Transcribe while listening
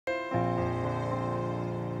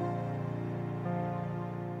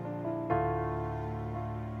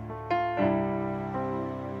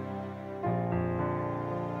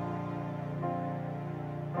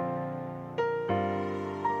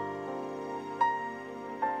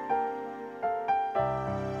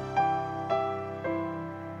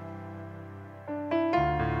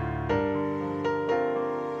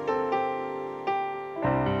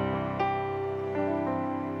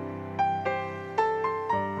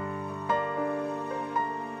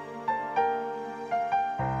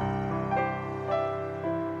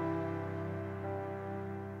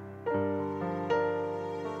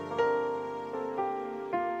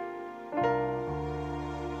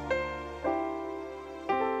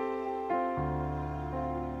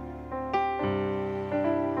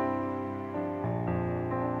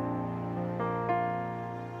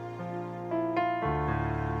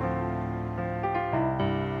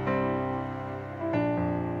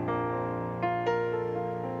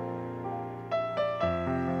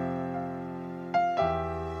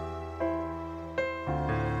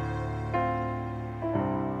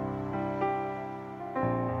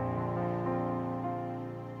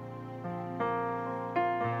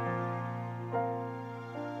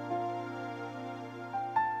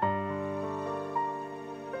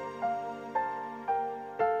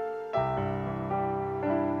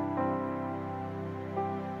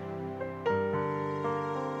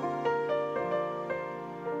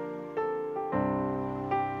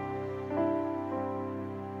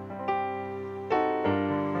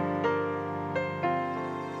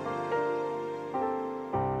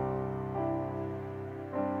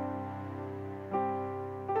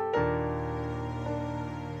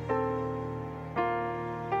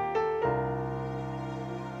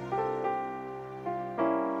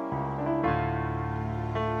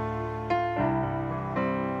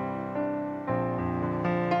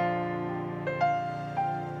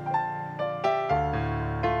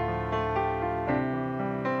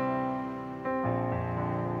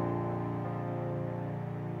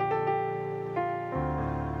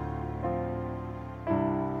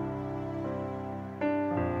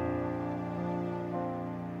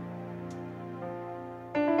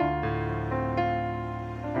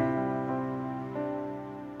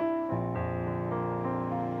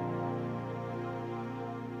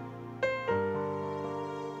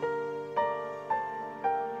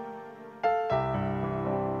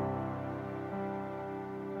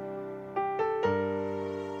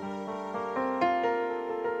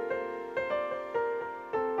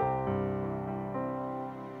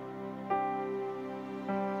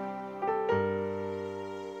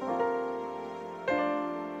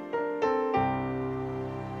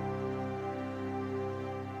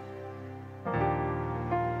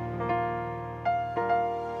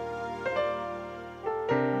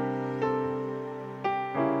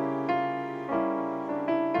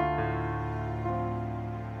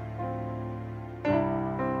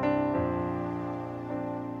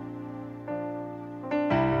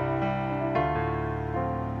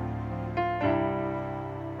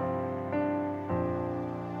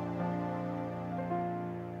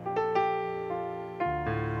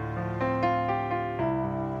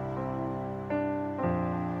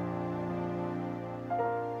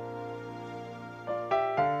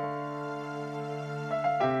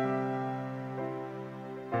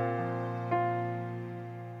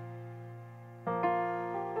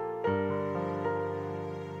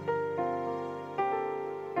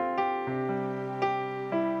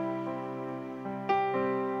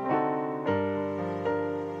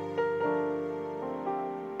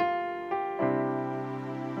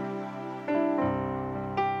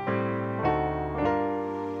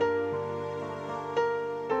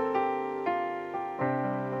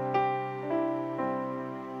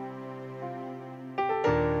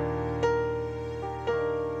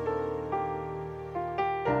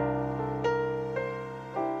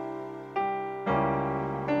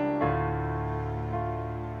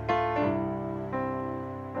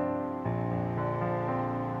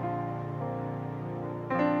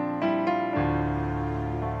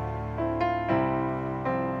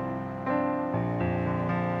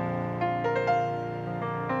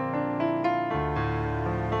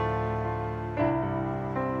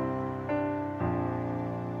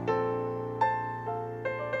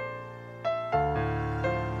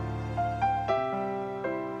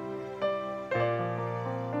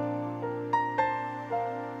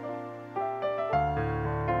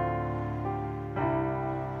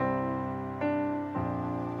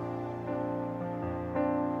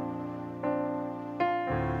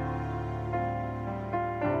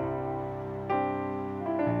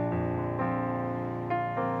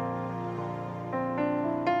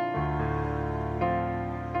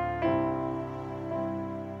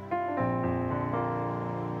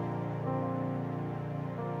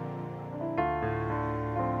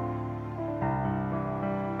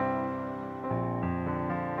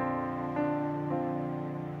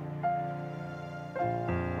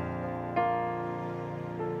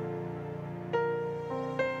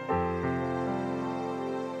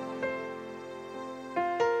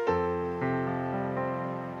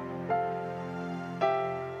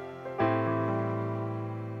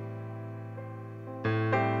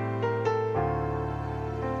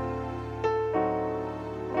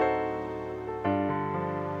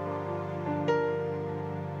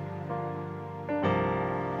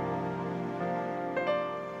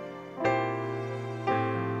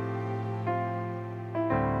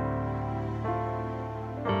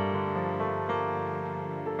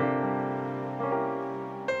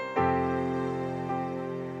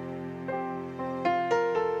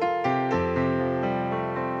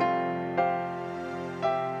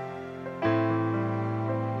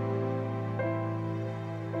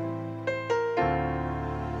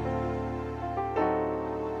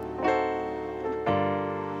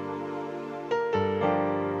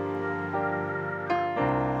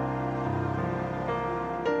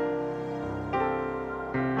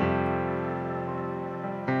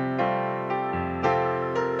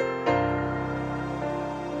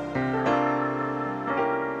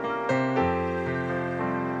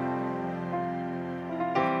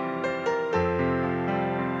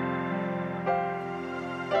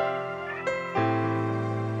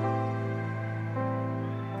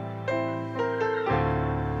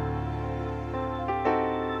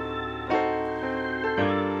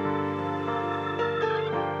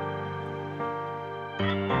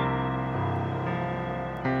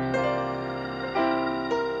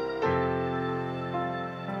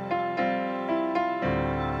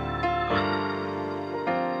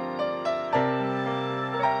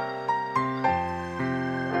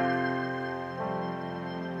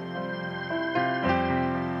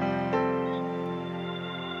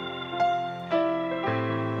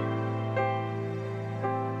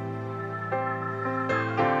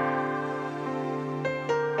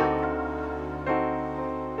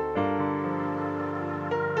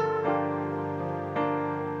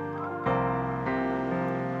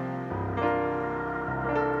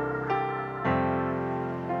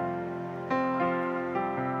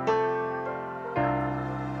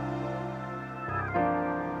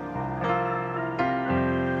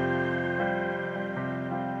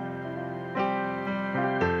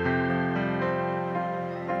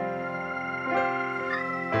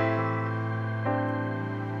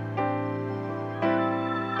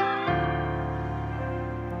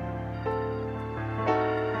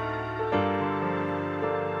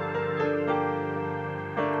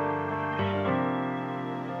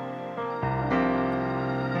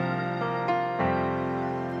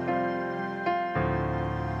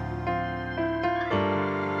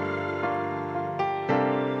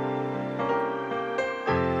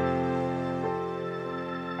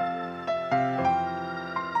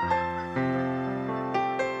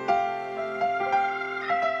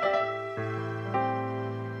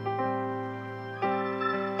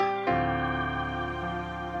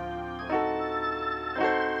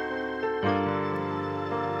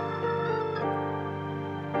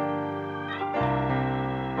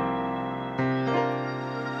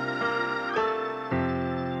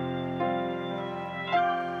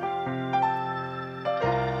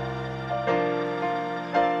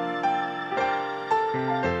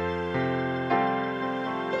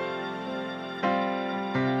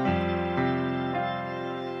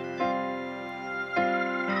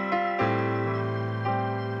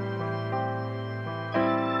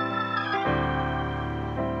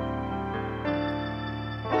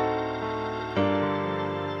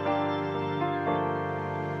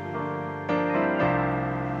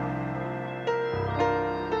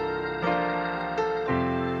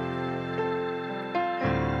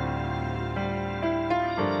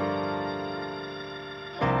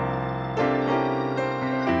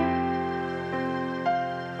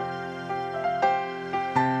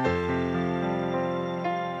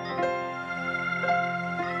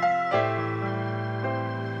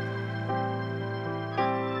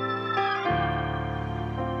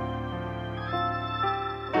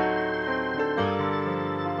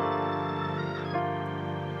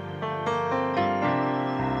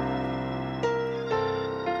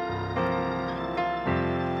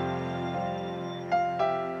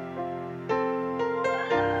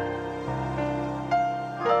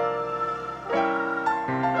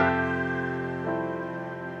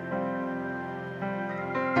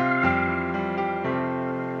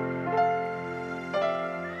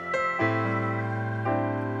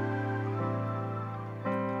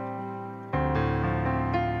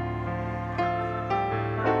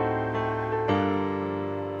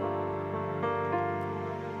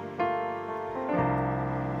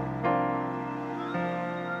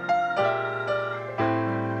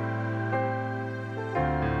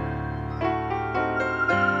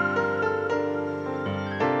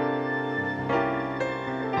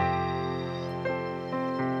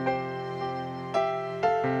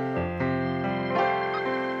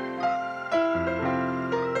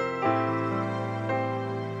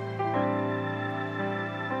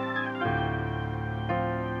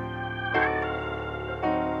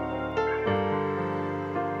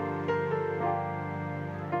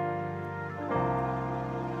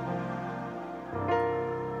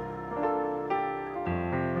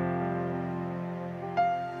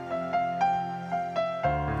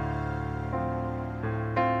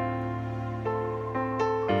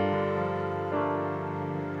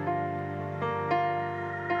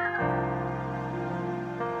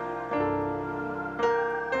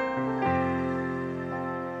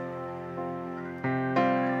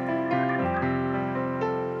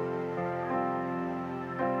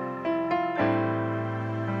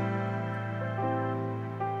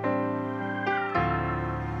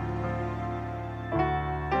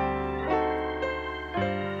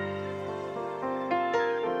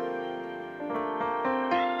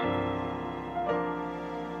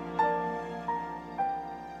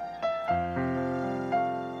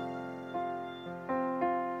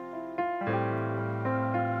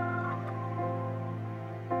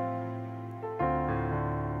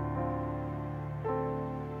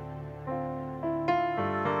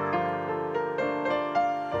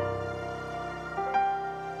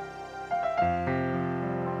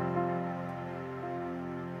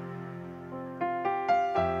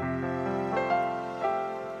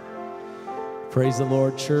Praise the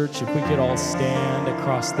Lord, church. If we could all stand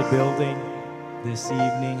across the building this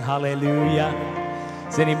evening. Hallelujah.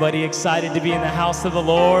 Is anybody excited to be in the house of the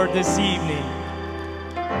Lord this evening?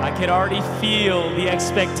 I can already feel the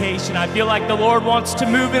expectation. I feel like the Lord wants to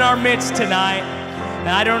move in our midst tonight. And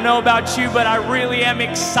I don't know about you, but I really am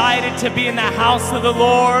excited to be in the house of the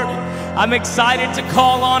Lord. I'm excited to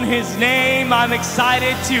call on His name. I'm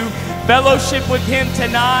excited to fellowship with Him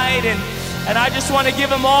tonight. And I just want to give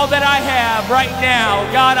Him all that I have right now.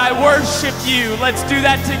 God, I worship You. Let's do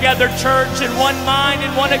that together, church, in one mind and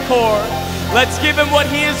one accord. Let's give Him what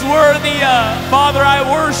He is worthy of. Father, I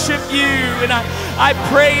worship You, and I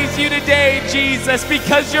praise You today, Jesus,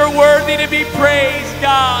 because You're worthy to be praised,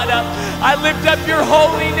 God. I lift up Your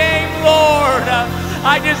holy name, Lord.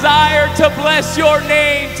 I desire to bless Your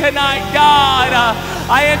name tonight, God.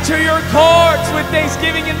 I enter Your courts with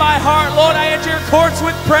thanksgiving in my heart, Lord. I enter Your courts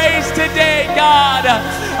with praise today, God.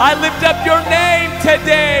 I lift up Your name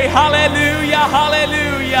today. Hallelujah,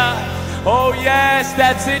 hallelujah. Oh yes,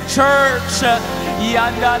 that's it, church.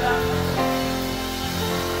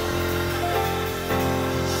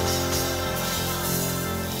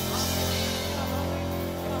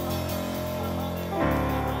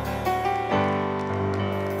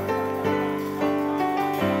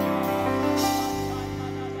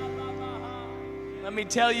 Let me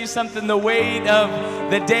tell you something, the weight of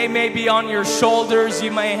the day may be on your shoulders.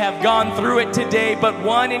 You may have gone through it today, but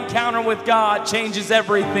one encounter with God changes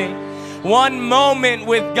everything. One moment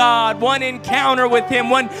with God, one encounter with Him,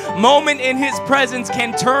 one moment in His presence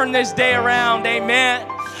can turn this day around. Amen.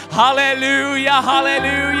 Hallelujah,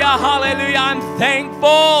 hallelujah, hallelujah. I'm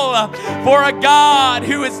thankful for a God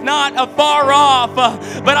who is not afar off,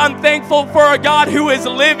 but I'm thankful for a God who is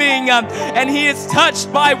living, and He is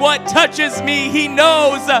touched by what touches me. He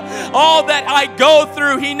knows all that I go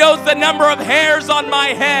through. He knows the number of hairs on my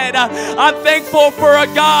head. I'm thankful for a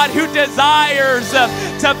God who desires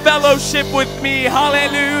to fellowship with me.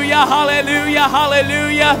 Hallelujah, hallelujah,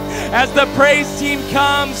 hallelujah. As the praise team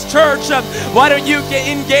comes, church, why don't you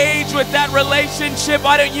engage with that relationship?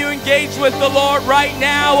 Why don't you engage with the Lord right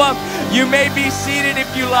now? You may be seated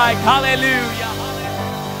if you like. Hallelujah.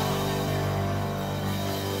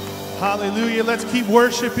 Hallelujah. Let's keep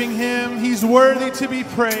worshiping Him. He's worthy to be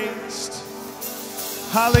praised.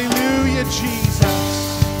 Hallelujah, Jesus.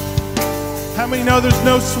 How many know there's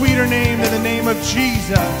no sweeter name than the name of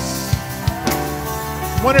Jesus?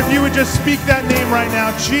 I wonder if you would just speak that name right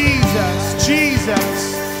now. Jesus,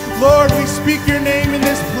 Jesus. Lord, we speak Your name in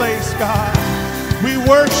this place, God. We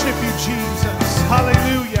worship You, Jesus.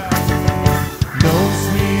 Hallelujah. No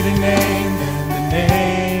sweeter name than the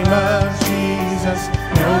name of Jesus.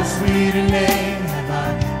 No sweeter name have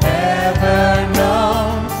I ever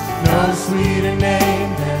known. No sweeter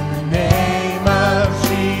name than the name of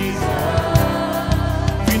Jesus.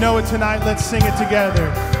 If you know it tonight, let's sing it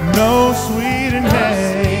together. No sweeter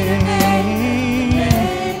name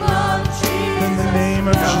than the name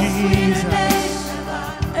of Jesus.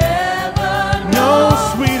 No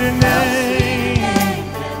sweeter name.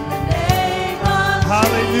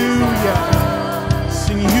 Hallelujah.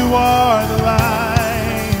 Sing, You are the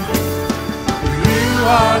light. You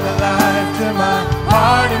are the light to my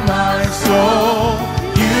heart and my soul.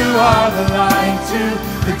 You are the light to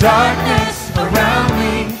the darkness around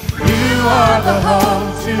me. You are the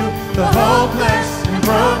hope to the hopeless and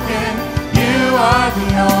broken. You are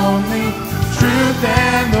the only truth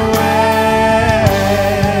and the way.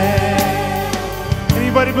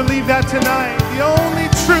 Anybody believe that tonight? The only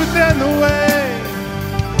truth and the way.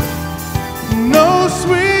 No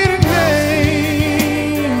sweeter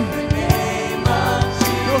name.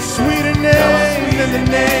 No sweeter name than the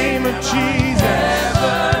name of Jesus.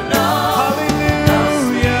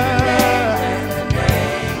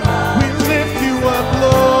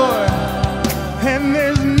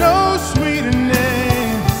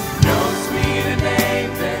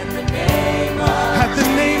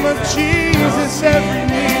 Jesus, every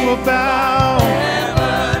knee will bow.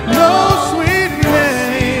 No sweet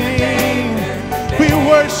name. We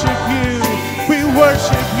worship You. We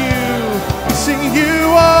worship You. We sing,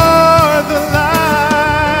 You are the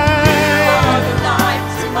light. You are the light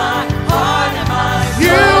to my heart and my soul.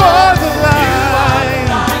 You are the light. You are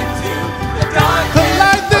the light to the darkness. The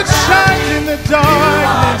light that shines in the darkness. You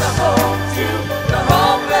are the hope to the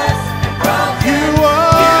hopeless and broken.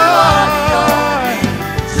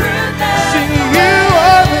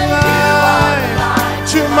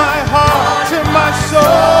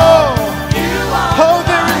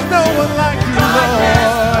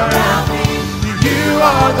 You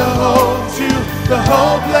are the hope to the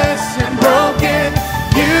hopeless and broken.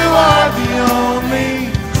 You are the only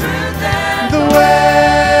truth and the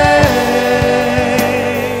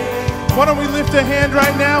a hand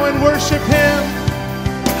right now and worship Him.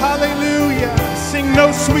 Hallelujah. Sing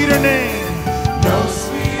no sweeter name. No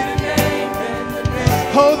sweeter name than the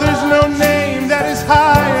name. Oh, there's no name that is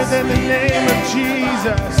higher than the name of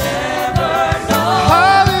Jesus.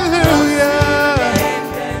 Hallelujah.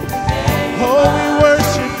 Oh, we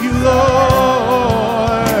worship you,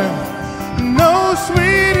 Lord. No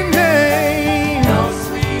sweeter name.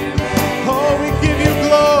 Oh, we give you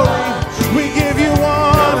glory. We give you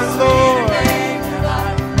honor, Lord.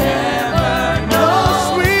 No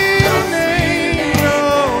sweeter name.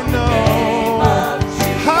 No, no.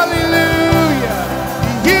 Hallelujah.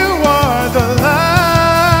 You are the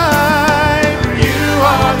light. You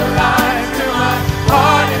are the light to my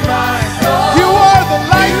heart and mind. You are the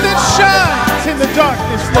light that shines in the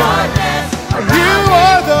darkness, Lord. You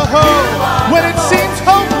are the hope when it seems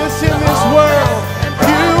hopeless in this world.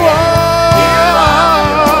 You are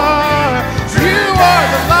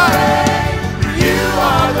the light. You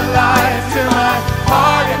are the light to my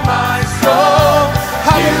heart and my soul. I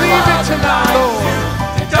believe it tonight, Lord.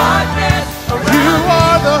 You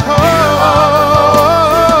are the hope.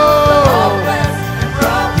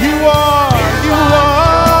 You are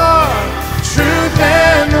truth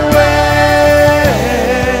and the way.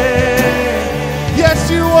 Yes,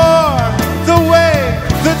 you are the way,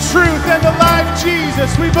 the truth, and the life,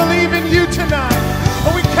 Jesus. We believe in you tonight.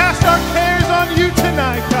 And we cast our cares on you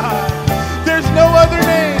tonight, God. There's no other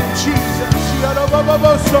name, Jesus.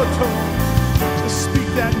 Just speak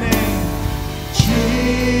that name. Jesus.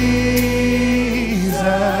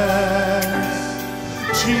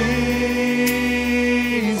 Jesus.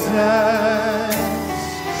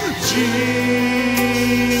 Jesus.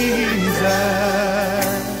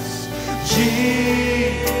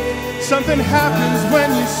 Something happens when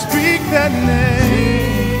you speak that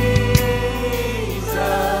name.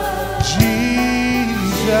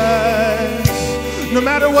 Jesus. No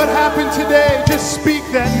matter what happened today, just speak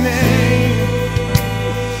that name.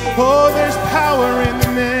 Oh, there's power in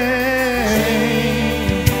the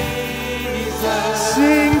name.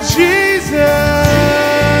 Sing Jesus.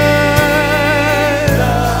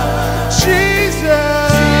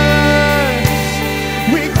 Jesus.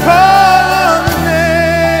 We call on the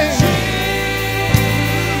name.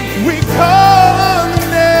 We call on the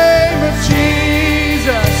name of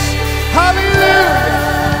Jesus.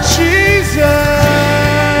 Hallelujah. Jesus.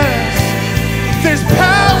 There's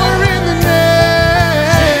power in the name.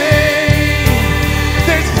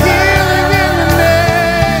 There's healing in the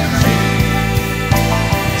name.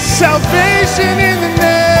 Salvation in the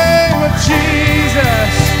name of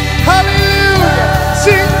Jesus. Hallelujah.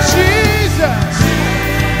 Sing Jesus.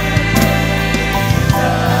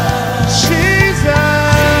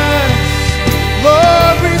 Jesus.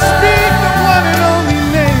 Lord, we speak the one and only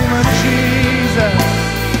name of Jesus.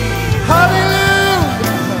 Hallelujah.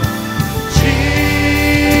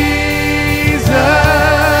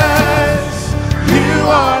 Jesus. You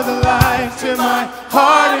are the light to my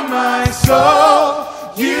heart and my soul.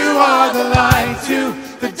 You are the light to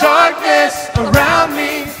the darkness around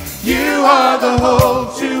me. You are the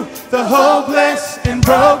hope to the hopeless and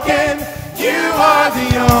broken. You are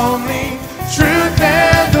the only truth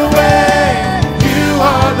and the way. You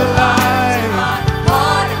are the light.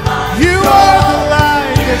 You are the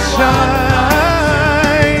light that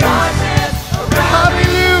shines.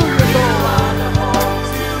 Hallelujah,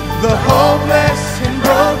 Lord. The hopeless and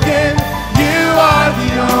broken. You are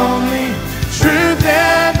the only truth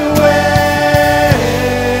and the way.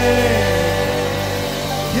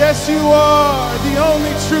 Yes, you are the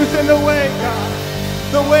only truth and the way, God.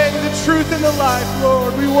 The way, the truth, and the life,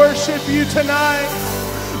 Lord. We worship you tonight.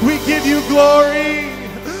 We give you glory.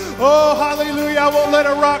 Oh, hallelujah. I won't let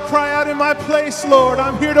a rock cry out in my place, Lord.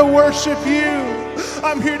 I'm here to worship you.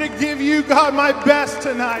 I'm here to give you, God, my best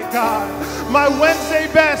tonight, God. My Wednesday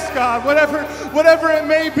best, God. Whatever it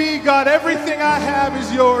may be, God, everything I have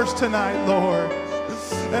is yours tonight, Lord.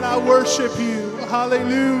 And I worship you.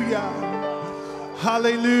 Hallelujah.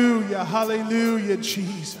 Hallelujah. Hallelujah,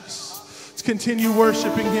 Jesus. Let's continue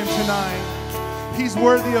worshiping him tonight. He's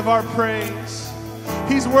worthy of our praise.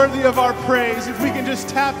 He's worthy of our praise. If we can just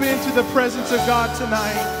tap into the presence of God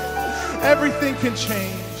tonight, everything can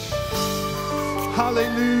change.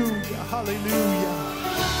 Hallelujah, hallelujah.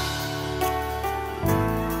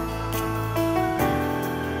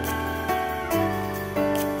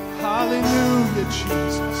 Hallelujah,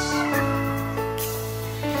 Jesus.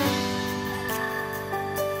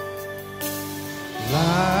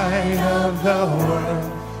 Light of the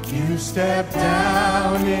world, you step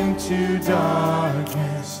down into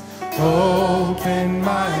darkness. Open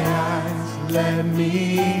my eyes, let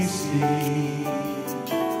me see.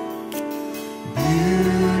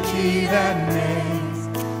 beauty that makes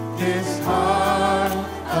this heart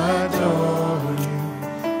adore you.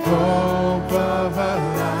 Hope of a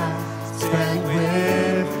life spent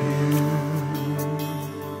with you.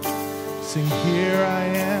 Sing, here I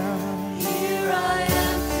am. Here I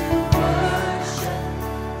am to worship.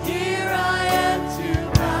 Here I am to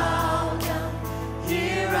bow down.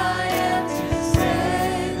 Here I am to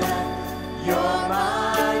say that you're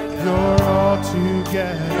my God. You're all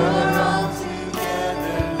together. You're all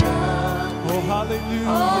together lovely. Oh, hallelujah.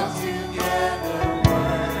 All together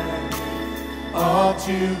worthy. All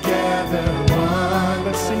together one.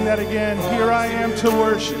 Let's sing that again. Here I am to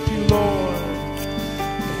worship you, Lord.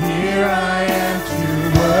 Here I am to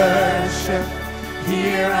worship.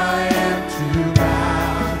 Here I am to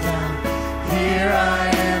bow down. Here I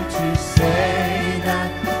am to say that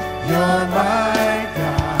you're my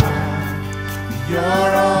God.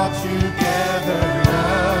 You're all together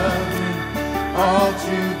lovely, all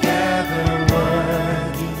together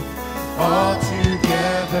worthy, all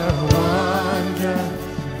together wonderful.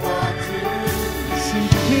 Sing,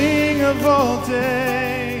 King of all days.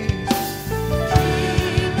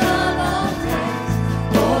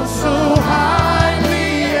 So highly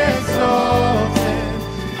exalted,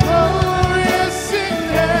 glorious in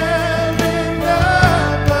heaven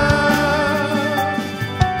above.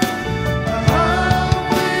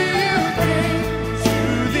 Humbly you came to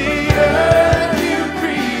the earth you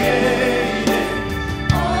created,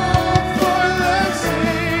 all for the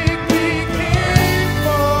sake we came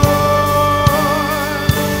for.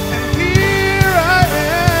 And here I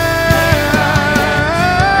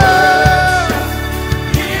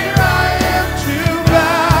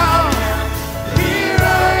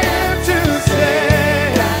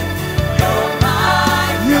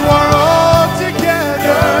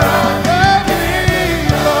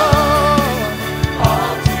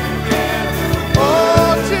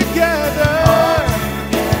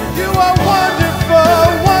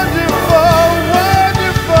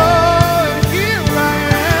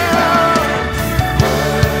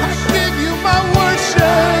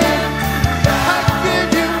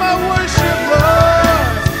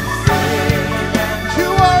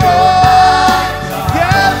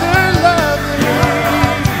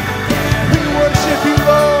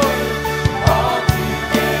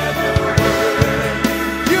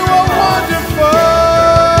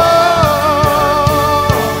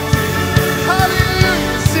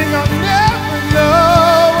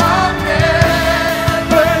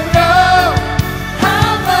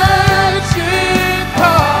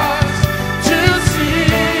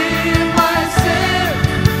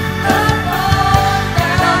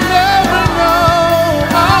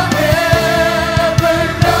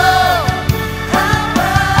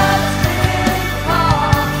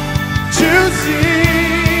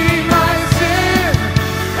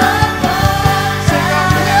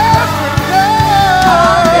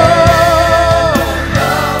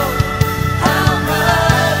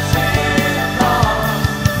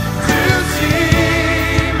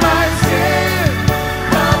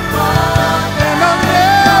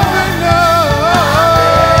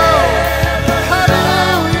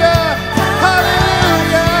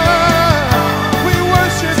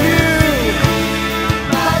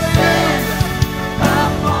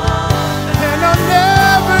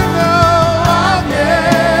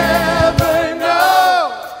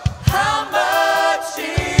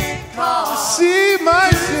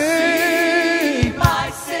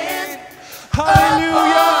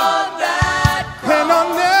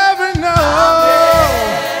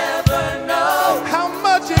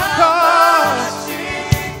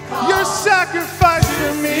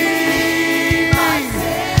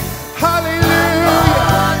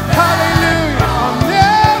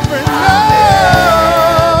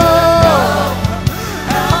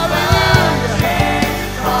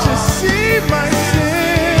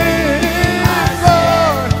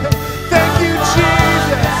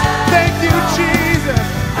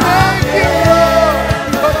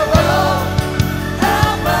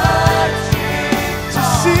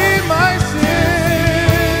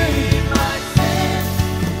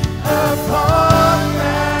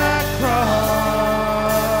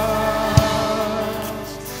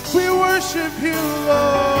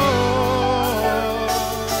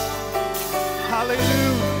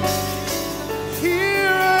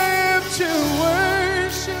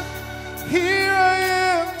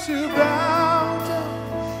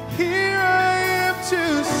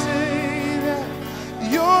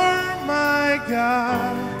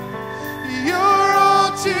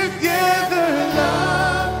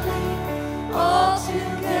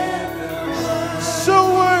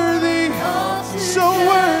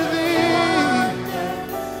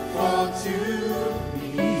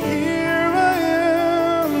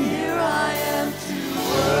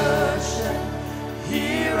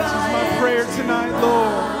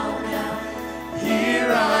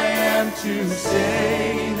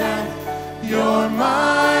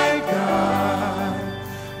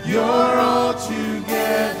You're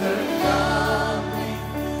altogether lovely,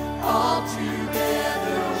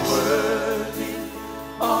 altogether worthy,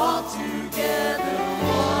 altogether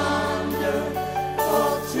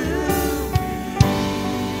wonderful to me.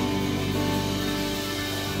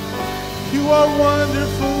 You are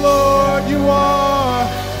wonderful, Lord. You are.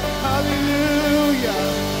 Hallelujah.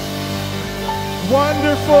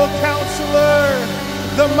 Wonderful Counselor,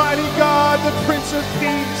 the mighty God, the Prince of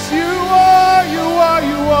Peace. You are, you are,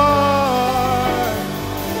 you are.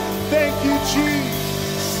 Thank you,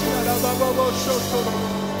 Jesus.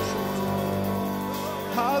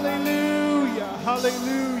 Hallelujah,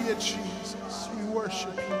 hallelujah, Jesus. We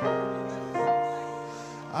worship you.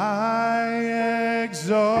 I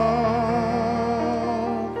exalt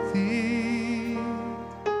thee.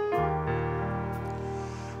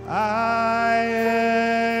 I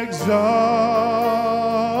exalt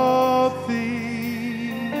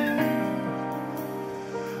thee.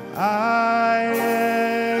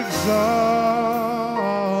 I exalt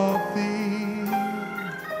thee.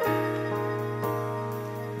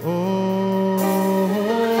 Oh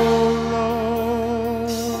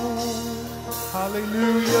Lord.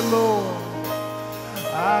 Hallelujah, Lord.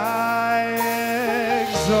 I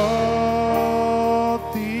exalt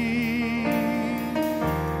thee.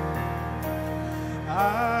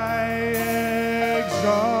 I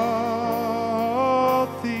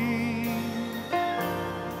exalt thee.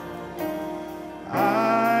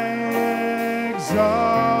 I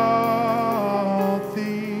exalt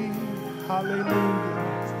thee. Hallelujah.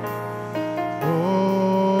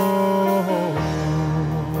 Oh,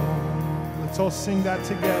 let's all sing that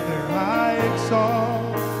together. I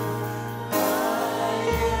exalt.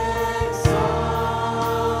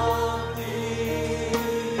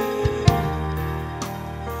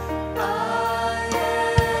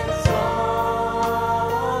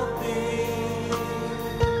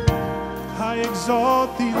 I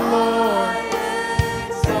exalt thee, Lord.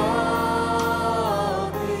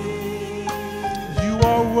 You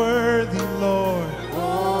are worthy, Lord.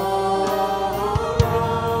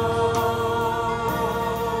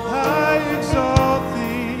 I exalt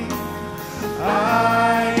thee.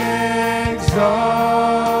 I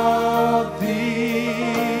exalt thee.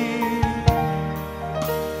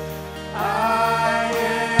 I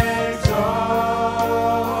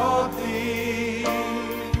exalt thee.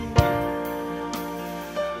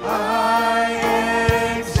 I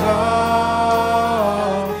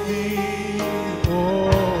exalt thee, oh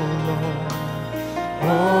Lord,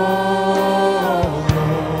 oh Lord.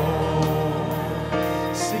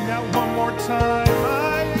 Sing that one more time. I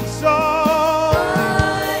exalt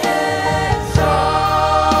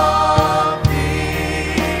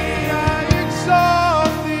thee. I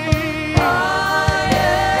exalt thee.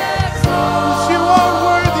 'Cause you are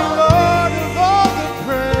worthy, Lord, of all the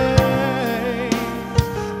praise.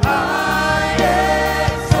 I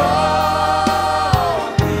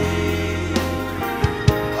exalt thee.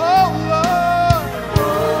 Oh Lord,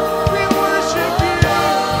 we worship you.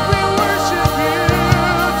 We worship you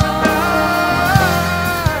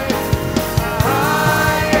tonight. I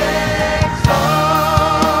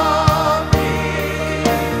exalt thee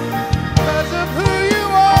because of who you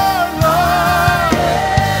are, Lord.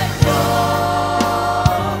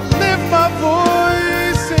 Lift my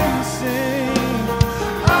voice and sing.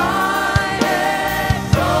 I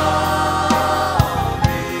exalt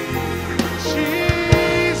thee,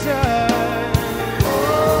 Jesus.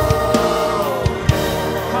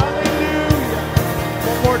 Hallelujah.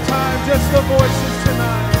 One more time, just the voices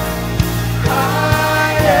tonight. I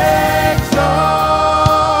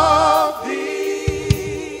exalt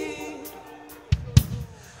thee.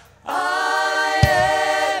 I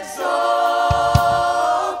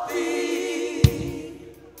exalt thee.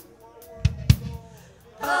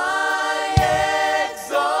 I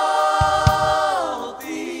exalt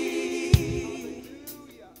thee.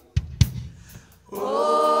 Oh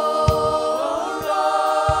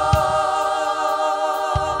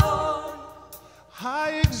Lord. I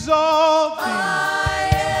exalt thee.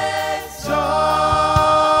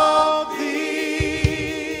 Exalt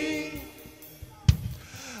thee.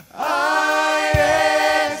 I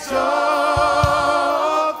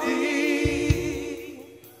exalt thee.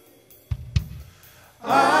 I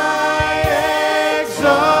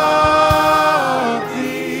exalt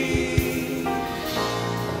thee.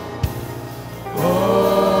 Oh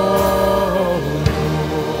Lord.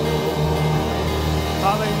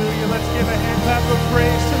 Hallelujah. Let's give a hand clap of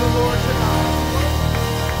praise to the Lord tonight.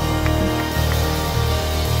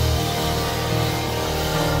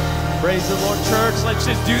 Praise the Lord, church. Let's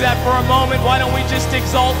just do that for a moment. Why don't we just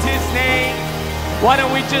exalt his name? Why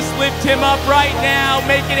don't we just lift him up right now,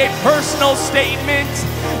 make it a personal statement.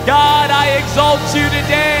 God, I exalt you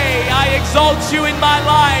today. I exalt you in my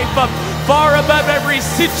life, far above every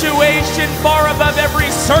situation, far above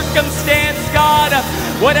every circumstance, God.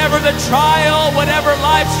 Whatever the trial, whatever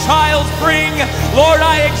life's trials bring, Lord,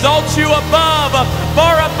 I exalt you above,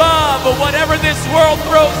 far above whatever this world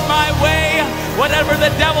throws my way, whatever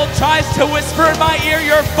the devil tries to whisper in my ear,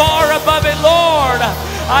 you're far above it, Lord.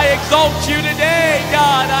 I exalt you today,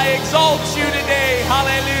 God. I exalt you today.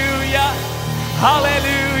 Hallelujah.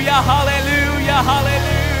 Hallelujah. Hallelujah.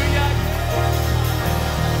 Hallelujah.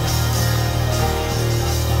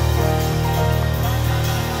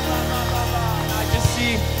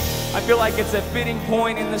 I feel like it's a fitting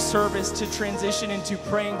point in the service to transition into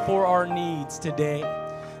praying for our needs today,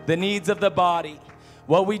 the needs of the body.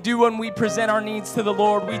 What we do when we present our needs to the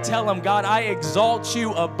Lord, we tell him, God, I exalt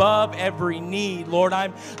you above every need. Lord,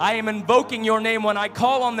 I am invoking your name. When I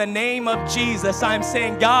call on the name of Jesus, I'm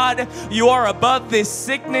saying, God, you are above this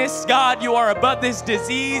sickness. God, you are above this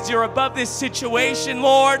disease. You're above this situation,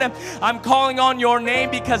 Lord. I'm calling on your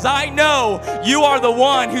name because I know you are the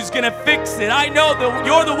one who's going to fix it. I know that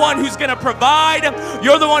you're the one who's going to provide.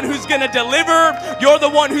 You're the one who's going to deliver. You're the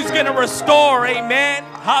one who's going to restore. Amen.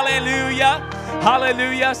 Hallelujah.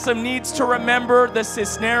 Hallelujah. Some needs to remember. The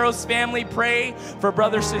Cisneros family, pray for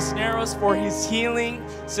Brother Cisneros for his healing.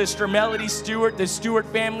 Sister Melody Stewart, the Stewart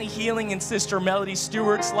family, healing in Sister Melody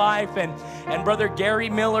Stewart's life. And Brother Gary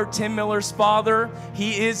Miller, Tim Miller's father,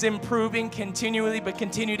 he is improving continually, but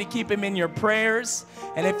continue to keep him in your prayers.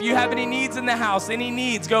 And if you have any needs in the house, any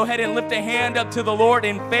needs, go ahead and lift a hand up to the Lord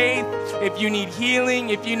in faith. If you need healing,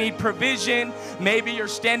 if you need provision, maybe you're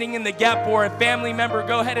standing in the gap for a family member,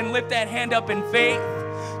 go ahead and lift that hand up in faith.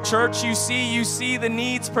 Church, you see the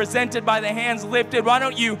needs presented by the hands lifted. Why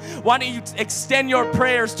don't you extend your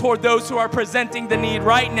prayers toward those who are presenting the need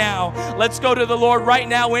right now? Let's go to the Lord right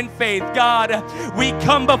now in faith. God, we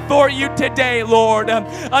come before you today, Lord,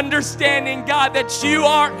 understanding, God, that you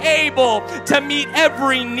are able to meet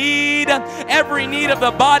every need of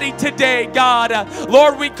the body today, God.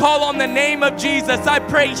 Lord, we call on the name of Jesus. I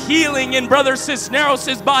pray healing in Brother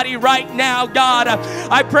Cisneros' body right now, God.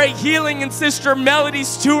 I pray healing in Sister Melody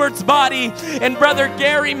Stewart's body and Brother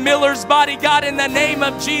Gary Miller's body, God, in the name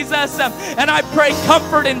of Jesus. And I pray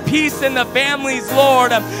comfort and peace in the families,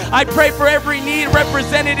 Lord. I pray for every need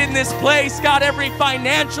represented in this place, God, every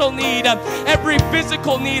financial need, every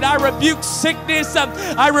physical need. I rebuke sickness.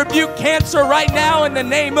 I rebuke cancer right now in the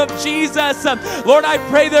name of Jesus. Lord, I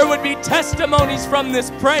pray there would be testimonies from this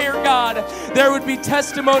prayer, God. There would be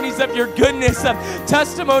testimonies of your goodness,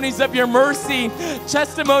 testimonies of your mercy,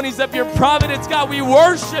 testimonies of your providence, God. We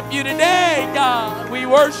worship you today, God. We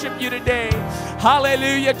worship you today.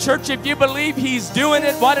 Hallelujah. Church, if you believe he's doing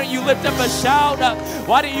it, why don't you lift up a shout?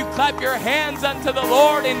 Why don't you clap your hands unto the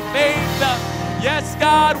Lord in faith? Yes,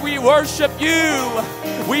 God, we worship you.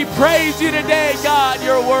 We praise you today, God.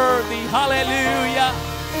 You're worthy. Hallelujah.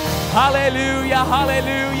 Hallelujah.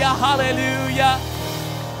 Hallelujah. Hallelujah.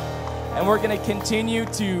 And we're going to continue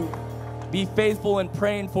to be faithful in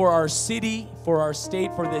praying for our city, for our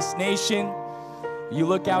state, for this nation. You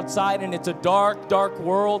look outside and it's a dark, dark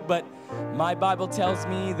world, but my Bible tells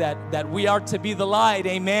me that we are to be the light,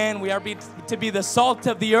 amen. We are to be the salt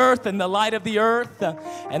of the earth and the light of the earth,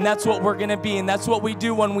 and that's what we're going to be, and that's what we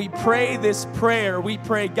do when we pray this prayer. We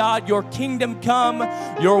pray, God, your kingdom come,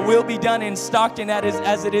 your will be done in Stockton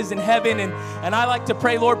as it is in heaven, and I like to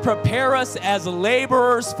pray, Lord, prepare us as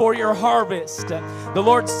laborers for your harvest. The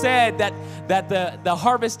Lord said that the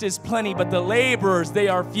harvest is plenty, but the laborers, they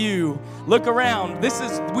are few. Look around.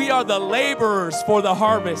 We are the laborers for the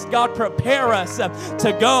harvest. God, prepare us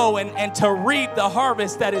to go and to reap the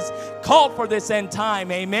harvest that is called for this end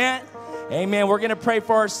time. Amen. Amen. We're going to pray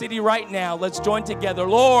for our city right now. Let's join together.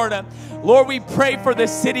 Lord, we pray for the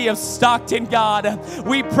city of Stockton, God.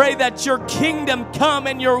 We pray that your kingdom come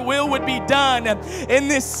and your will would be done in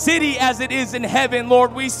this city as it is in heaven.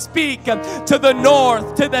 Lord, we speak to the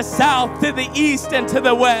north, to the south, to the east, and to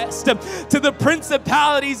the west, to the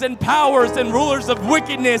principalities and powers and rulers of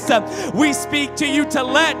wickedness. We speak to you to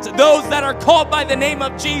let those that are called by the name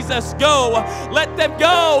of Jesus go. Let them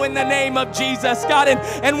go in the name of Jesus, God.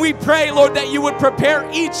 And we pray, Lord, Lord, that you would prepare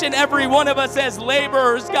each and every one of us as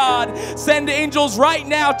laborers, God. Send angels right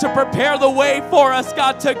now to prepare the way for us,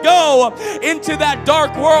 God, to go into that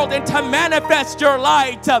dark world and to manifest your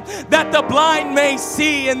light, that the blind may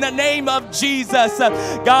see in the name of Jesus.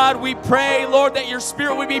 God, we pray, Lord, that your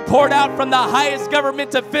Spirit would be poured out from the highest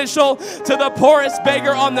government official to the poorest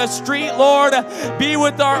beggar on the street, Lord. Be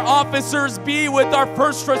with our officers, be with our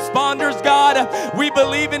first responders, God. We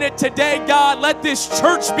believe in it today, God. Let this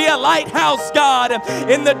church be a lighthouse, God,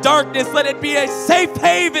 in the darkness. Let it be a safe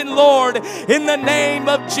haven, Lord, in the name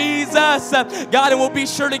of Jesus. God, and we'll be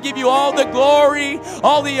sure to give you all the glory,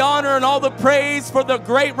 all the honor, and all the praise for the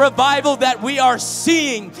great revival that we are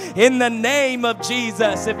seeing in the name of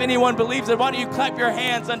Jesus. If anyone believes it, why don't you clap your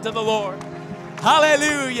hands unto the Lord?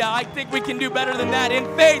 Hallelujah. I think we can do better than that. In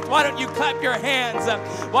faith, why don't you clap your hands?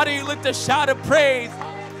 Why don't you lift a shout of praise?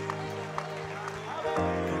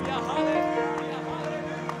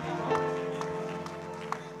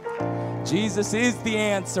 Jesus is the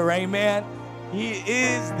answer, amen. He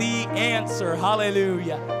is the answer,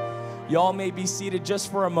 hallelujah. Y'all may be seated just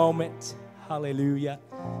for a moment, hallelujah.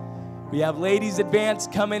 We have Ladies Advance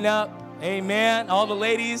coming up, amen. All the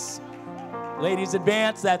ladies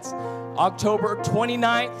Advance, that's October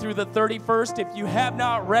 29th through the 31st. If you have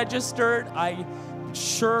not registered, I'm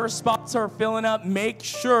sure spots are filling up. Make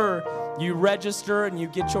sure you register and you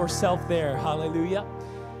get yourself there, hallelujah.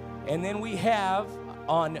 And then we have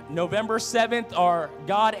on November 7th, our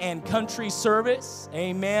God and Country service.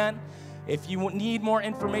 Amen. If you need more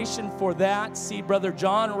information for that, see Brother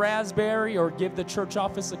John Raspberry or give the church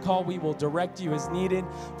office a call. We will direct you as needed.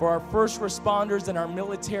 For our first responders and our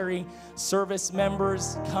military service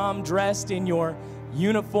members, come dressed in your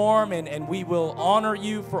uniform, and we will honor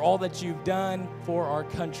you for all that you've done for our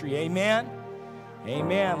country. Amen.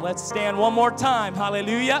 Amen. Let's stand one more time.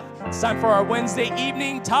 Hallelujah. It's time for our Wednesday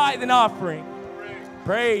evening tithe and offering.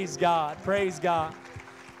 Praise God. Praise God.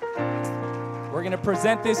 We're going to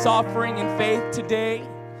present this offering in faith today.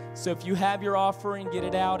 So if you have your offering, get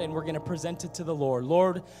it out, and we're going to present it to the Lord.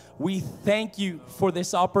 Lord, we thank you for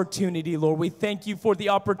this opportunity, Lord. We thank you for the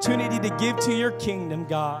opportunity to give to your kingdom,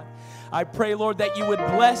 God. I pray, Lord, that you would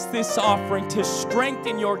bless this offering to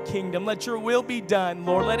strengthen your kingdom. Let your will be done,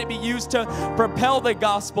 Lord. Let it be used to propel the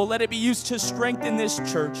gospel. Let it be used to strengthen this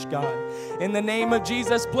church, God. In the name of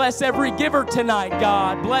Jesus, bless every giver tonight,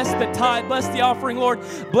 God. Bless the tithe, bless the offering, Lord.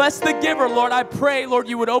 Bless the giver, Lord. I pray, Lord,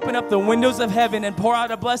 you would open up the windows of heaven and pour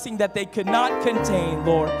out a blessing that they could not contain,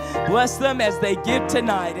 Lord. Bless them as they give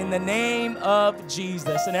tonight in the name of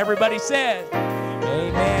Jesus. And everybody said,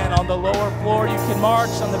 amen. On the lower floor, you can march.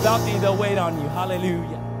 On the balcony, they'll wait on you.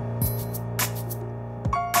 Hallelujah.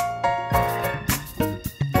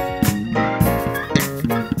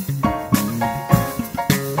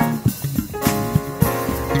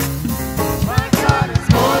 My God is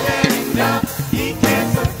more than enough. He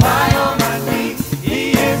can supply all my needs.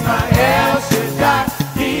 He is my El Shaddai.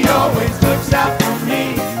 He always looks out for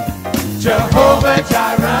me. Jehovah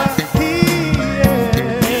Jireh.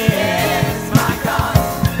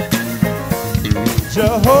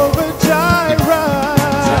 Jehovah Jireh.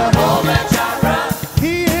 Jehovah Jireh.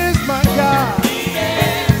 He is my God. He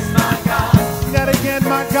is my God. Yet again,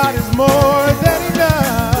 my God is more than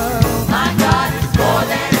enough. My God is more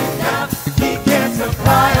than enough. He can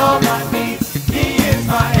supply all my needs. He is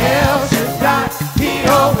my El Shaddai. He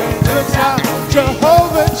always looks out for me.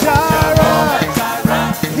 Jehovah Jireh. Jehovah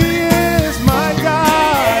Jireh. He is my God.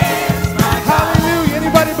 He is my God. Hallelujah.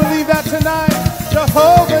 Anybody believe that tonight?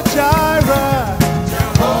 Jehovah Jireh.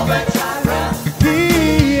 Jehovah Jireh.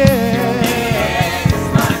 He is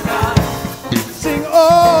my God. Sing,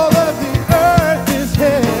 all of the earth is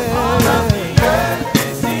his. All of the earth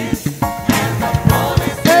is his, and the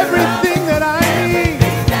fullness Everything that I need,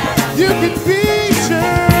 you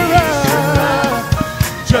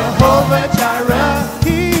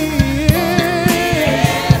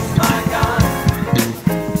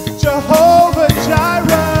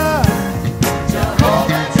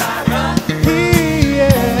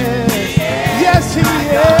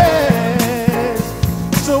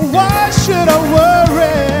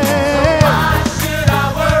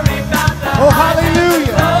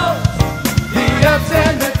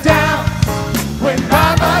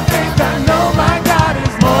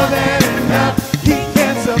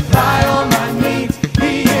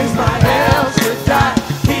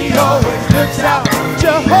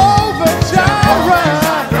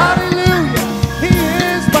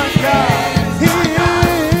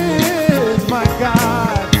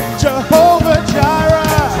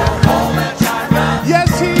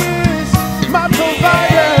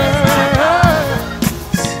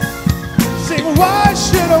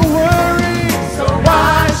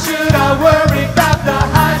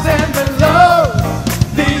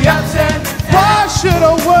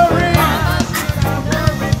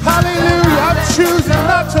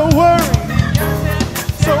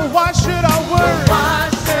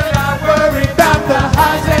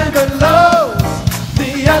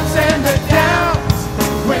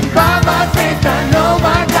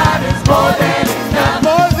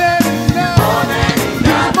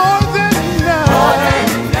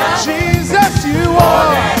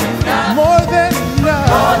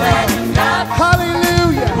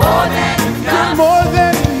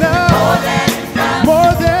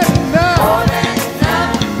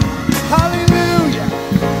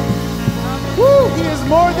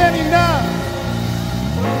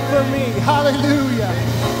Hallelujah.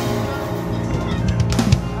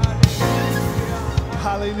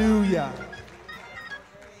 Hallelujah.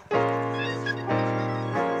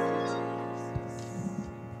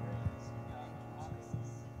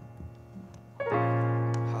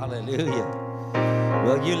 Hallelujah.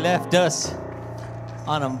 Well, you left us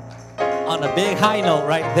on a big high note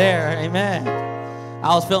right there. Amen.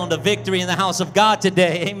 I was feeling the victory in the house of God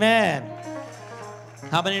today. Amen.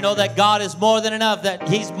 How many know that God is more than enough, that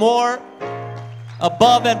He's more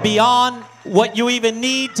above and beyond what you even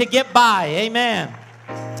need to get by? Amen.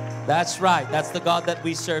 That's right. That's the God that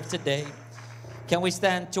we serve today. Can we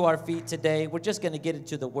stand to our feet today? We're just going to get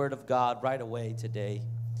into the Word of God right away today.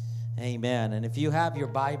 Amen. And if you have your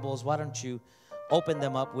Bibles, why don't you open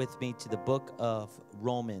them up with me to the book of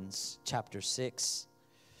Romans, chapter 6.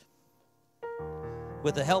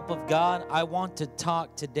 With the help of God, I want to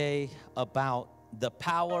talk today about the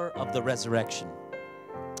power of the resurrection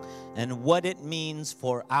and what it means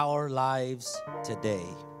for our lives today.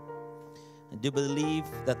 I do believe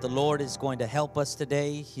that the Lord is going to help us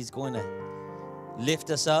today. He's going to lift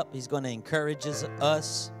us up. He's going to encourage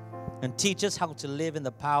us and teach us how to live in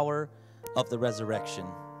the power of the resurrection.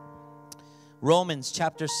 Romans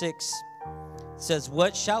chapter 6 says,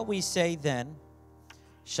 "What shall we say then?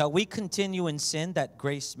 Shall we continue in sin that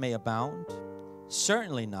grace may abound?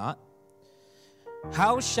 Certainly not.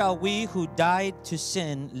 How shall we who died to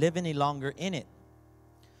sin live any longer in it?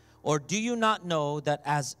 Or do you not know that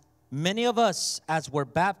as many of us as were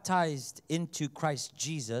baptized into Christ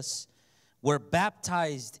Jesus were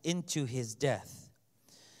baptized into His death?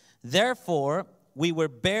 Therefore, we were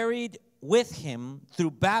buried with Him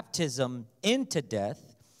through baptism into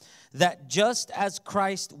death, that just as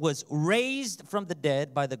Christ was raised from the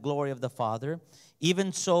dead by the glory of the Father,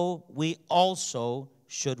 even so we also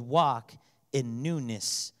should walk in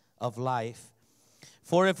newness of life.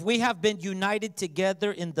 For if we have been united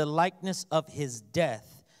together in the likeness of His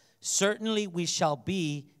death, certainly we shall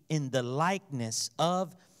be in the likeness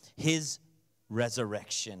of His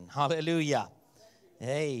resurrection." Hallelujah.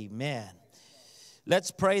 Amen.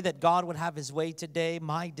 Let's pray that God would have His way today.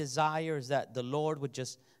 My desire is that the Lord would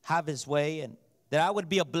just have His way and that I would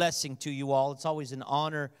be a blessing to you all. It's always an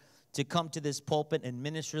honor to come to this pulpit and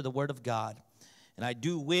minister the Word of God. And I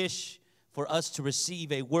do wish for us to receive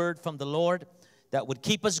a word from the Lord that would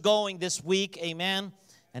keep us going this week, amen,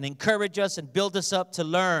 and encourage us and build us up to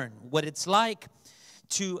learn what it's like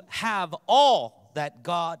to have all that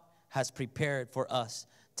God has prepared for us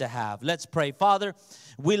to have. Let's pray. Father,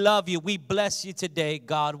 we love you. We bless you today,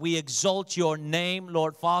 God. We exalt your name,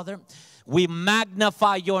 Lord Father. We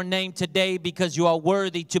magnify your name today because you are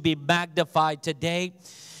worthy to be magnified today.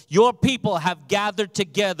 Your people have gathered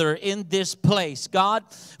together in this place, God,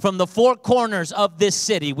 from the four corners of this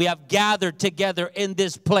city. We have gathered together in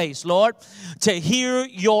this place, Lord, to hear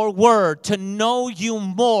your word, to know you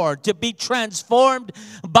more, to be transformed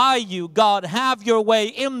by you. God, have your way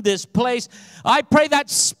in this place. I pray that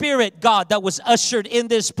spirit, God, that was ushered in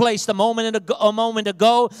this place a moment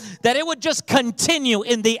ago, that it would just continue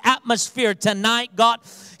in the atmosphere tonight, God.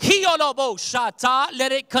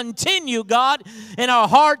 Let it continue, God, in our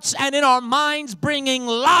hearts and in our minds, bringing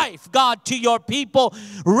life, God, to your people,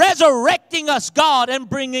 resurrecting us, God, and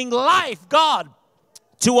bringing life, God,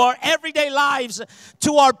 to our everyday lives,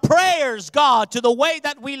 to our prayers, God, to the way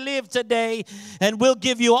that we live today. And we'll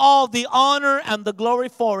give you all the honor and the glory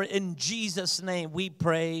for it. In Jesus' name we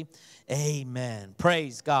pray. Amen.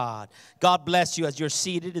 Praise God. God bless you as you're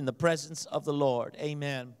seated in the presence of the Lord.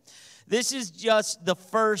 Amen. This is just the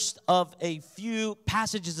first of a few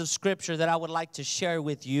passages of Scripture that I would like to share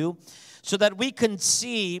with you so that we can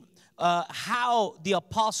see how the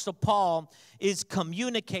Apostle Paul is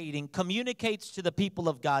communicates to the people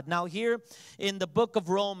of God. Now here in the book of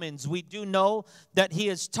Romans, we do know that he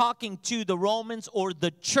is talking to the Romans or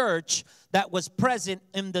the church that was present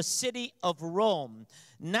in the city of Rome.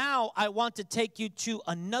 Now I want to take you to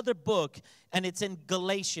another book, and it's in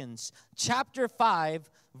Galatians chapter 5,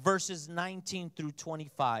 verses 19 through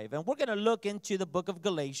 25. And we're going to look into the book of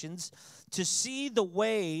Galatians to see the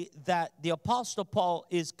way that the Apostle Paul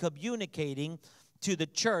is communicating to the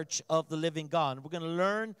church of the living God. We're going to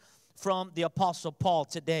learn from the Apostle Paul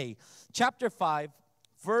today. Chapter 5,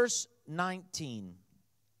 verse 19.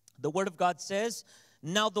 The Word of God says,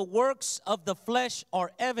 "Now the works of the flesh are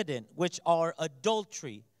evident, which are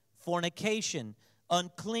adultery, fornication,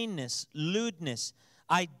 uncleanness, lewdness,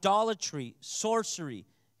 idolatry, sorcery,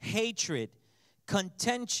 hatred,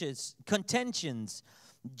 contentions,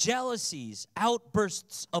 jealousies,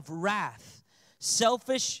 outbursts of wrath,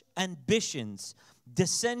 selfish ambitions,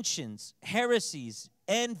 dissensions, heresies,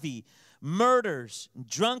 envy, murders,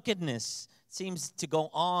 drunkenness. Seems to go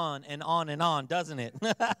on and on and on, doesn't it?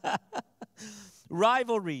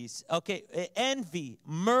 Rivalries, okay, envy,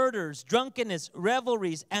 murders, drunkenness,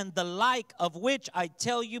 revelries, and the like, of which I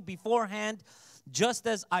tell you beforehand, just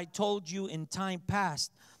as I told you in time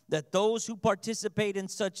past, that those who participate in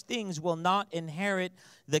such things will not inherit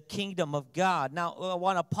the kingdom of God. Now, I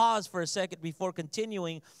want to pause for a second before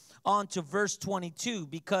continuing on to verse 22,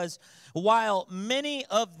 because while many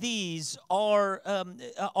of these are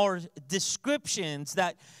descriptions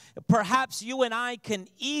that perhaps you and I can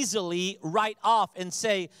easily write off and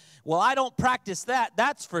say, well, I don't practice that,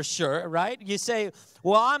 that's for sure, right? You say,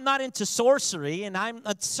 well, I'm not into sorcery, and I'm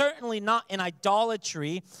certainly not in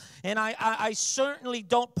idolatry, and I certainly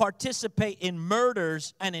don't participate in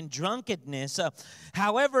murders and in drunkenness.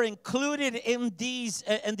 However, included in these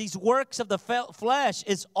works of the flesh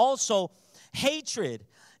is also hatred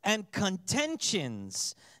and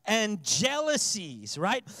contentions and jealousies,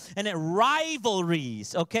 right? And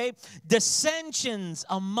rivalries, okay? Dissensions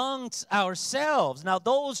amongst ourselves. Now,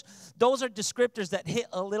 those are descriptors that hit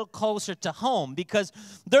a little closer to home, because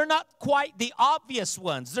they're not quite the obvious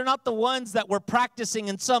ones. They're not the ones that we're practicing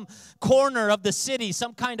in some corner of the city,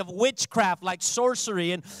 some kind of witchcraft like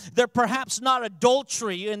sorcery, and they're perhaps not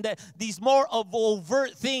adultery and these more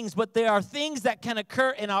overt things, but they are things that can occur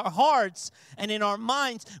in our hearts and in our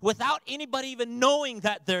minds without anybody even knowing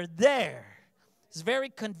that they're there. It's very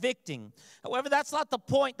convicting. However, that's not the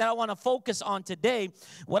point that I want to focus on today.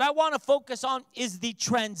 What I want to focus on is the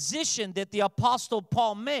transition that the Apostle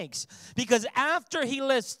Paul makes. Because after he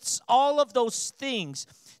lists all of those things,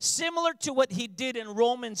 similar to what he did in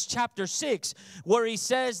Romans chapter 6, where he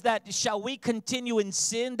says that, shall we continue in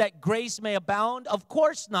sin that grace may abound? Of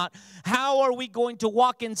course not. How are we going to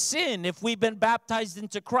walk in sin if we've been baptized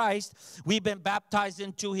into Christ? We've been baptized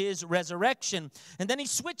into his resurrection. And then he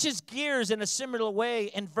switches gears in a similar way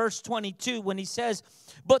in verse 22 when he says,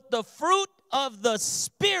 but the fruit of the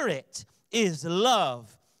Spirit is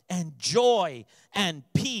love and joy and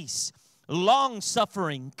peace,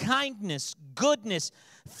 long-suffering, kindness, goodness,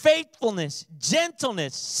 faithfulness,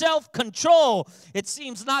 gentleness, self-control. It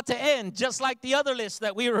seems not to end, just like the other list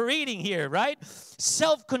that we were reading here, right?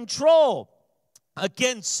 Self-control.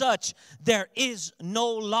 Against such there is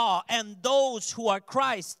no law, and those who are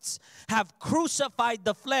Christ's have crucified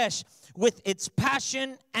the flesh with its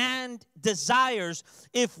passion and desires.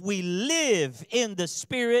 If we live in the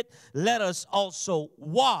Spirit, let us also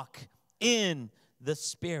walk in the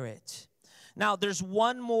Spirit. Now, there's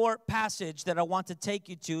one more passage that I want to take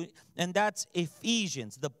you to, and that's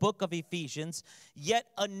Ephesians, the book of Ephesians. Yet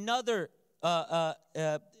another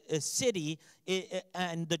city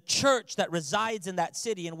and the church that resides in that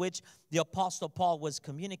city in which the Apostle Paul was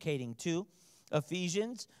communicating to.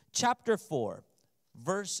 Ephesians chapter 4,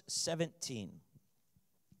 verse 17.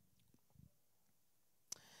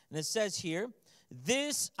 And it says here,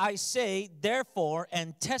 this I say, therefore,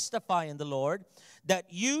 and testify in the Lord, that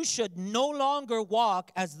you should no longer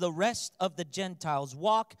walk as the rest of the Gentiles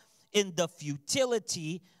walk, in the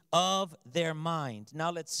futility of their mind.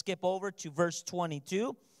 Now let's skip over to verse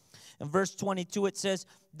 22. In verse 22 it says,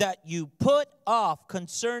 that you put off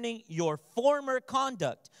concerning your former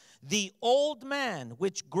conduct the old man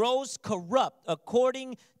which grows corrupt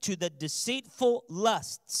according to the deceitful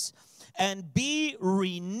lusts, and be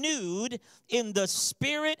renewed in the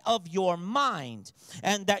spirit of your mind,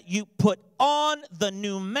 and that you put on the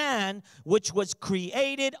new man which was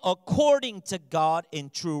created according to God in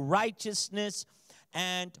true righteousness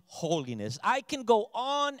and holiness. I can go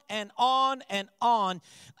on and on and on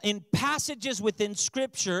in passages within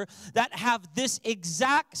Scripture that have this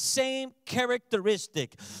exact same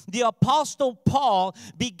characteristic. The Apostle Paul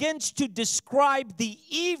begins to describe the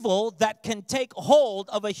evil that can take hold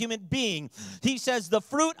of a human being. He says the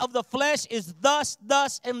fruit of the flesh is thus,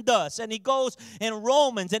 thus, and thus. And he goes in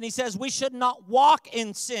Romans and he says we should not walk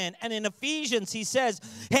in sin. And in Ephesians he says,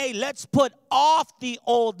 hey, let's put off the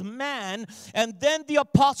old man. And then the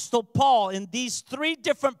Apostle Paul, in these three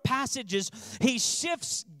different passages, he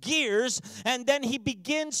shifts gears, and then he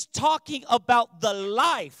begins talking about the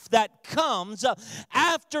life that comes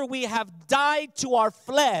after we have died to our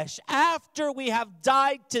flesh, after we have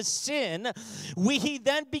died to sin. He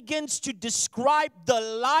then begins to describe the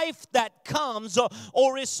life that comes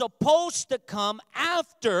or is supposed to come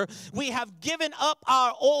after we have given up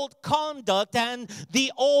our old conduct and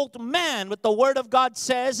the old man. But the Word of God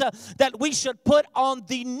says that we should put on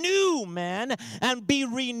the new man and be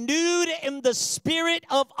renewed in the spirit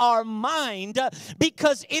of our mind,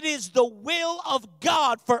 because it is the will of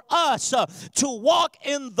God for us to walk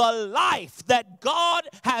in the life that God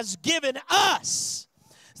has given us.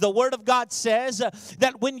 The Word of God says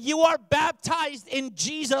that when you are baptized in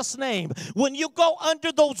Jesus' name, when you go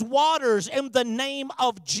under those waters in the name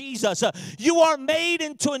of Jesus, you are made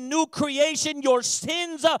into a new creation. Your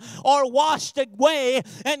sins are washed away,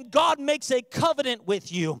 and God makes a covenant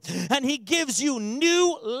with you, and He gives you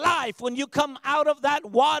new life. When you come out of that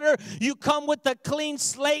water, you come with a clean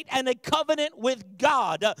slate and a covenant with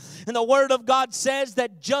God. And the Word of God says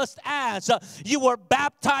that just as you were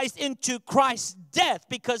baptized into Christ's death,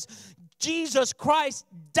 because Jesus Christ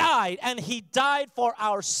died, and He died for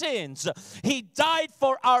our sins. He died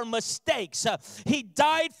for our mistakes. He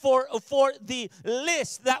died for the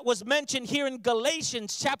list that was mentioned here in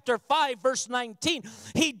Galatians chapter 5 verse 19.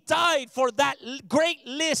 He died for that great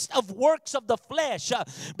list of works of the flesh,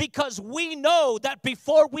 because we know that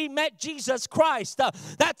before we met Jesus Christ,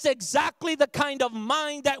 that's exactly the kind of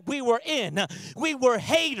mind that we were in. We were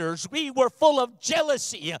haters. We were full of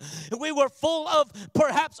jealousy. We were full of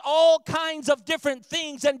perhaps all kinds of different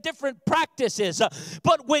things and different practices.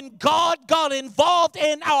 But when God got involved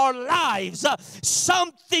in our lives,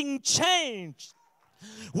 something changed.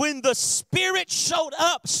 When the Spirit showed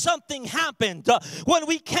up, something happened. When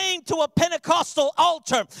we came to a Pentecostal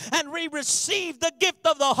altar and we received the gift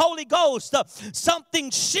of the Holy Ghost,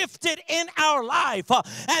 something shifted in our life.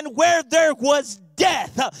 And where there was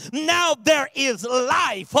death, now there is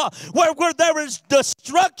life. Where there is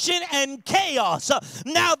destruction and chaos,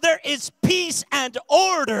 now there is peace and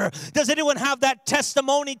order. Does anyone have that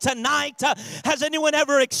testimony tonight? Has anyone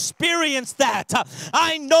ever experienced that?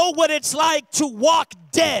 I know what it's like to walk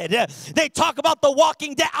dead. They talk about the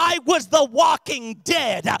walking dead. I was the walking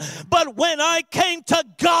dead. But when I came to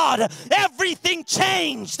God, everything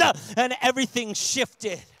changed and everything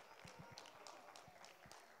shifted.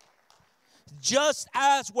 Just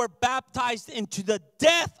as we're baptized into the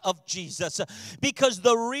death of Jesus, because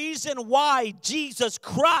the reason why Jesus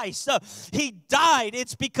Christ, He died,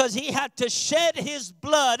 it's because He had to shed His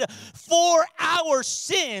blood for our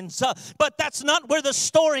sins. But that's not where the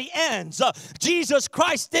story ends. Jesus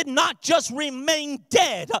Christ did not just remain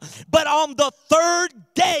dead, but on the third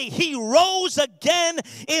day He rose again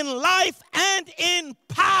in life and in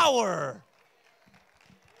power.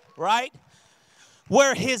 Right?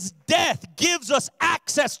 Where His death gives us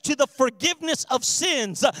access to the forgiveness of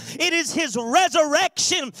sins. It is His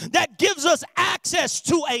resurrection that gives us access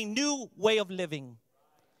to a new way of living,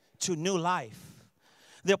 to new life.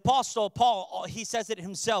 The Apostle Paul, he says it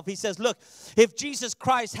himself. He says, look, if Jesus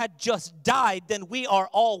Christ had just died, then we are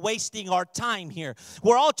all wasting our time here.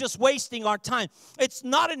 We're all just wasting our time. It's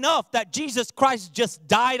not enough that Jesus Christ just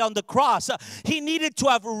died on the cross. He needed to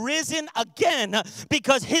have risen again,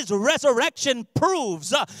 because His resurrection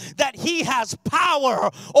proves that He has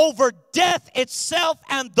power over death itself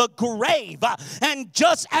and the grave. And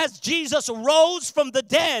just as Jesus rose from the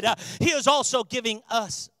dead, He is also giving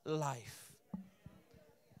us life.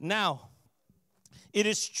 Now, it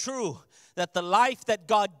is true that the life that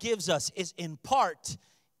God gives us is in part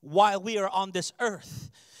while we are on this earth.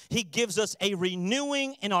 He gives us a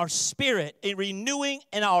renewing in our spirit, a renewing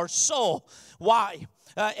in our soul. Why?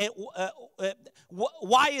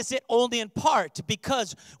 Why is it only in part?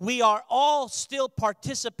 Because we are all still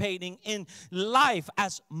participating in life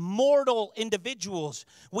as mortal individuals.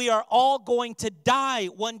 We are all going to die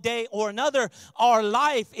one day or another. Our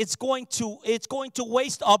life it's going to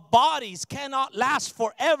waste. Our bodies cannot last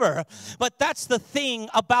forever. But that's the thing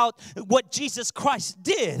about what Jesus Christ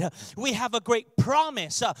did. We have a great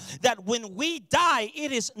promise that when we die,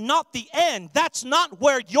 it is not the end. That's not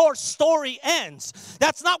where your story ends.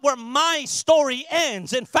 That's not where my story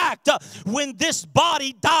ends. In fact, when this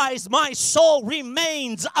body dies, my soul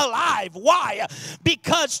remains alive. Why?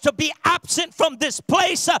 Because to be absent from this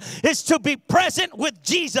place is to be present with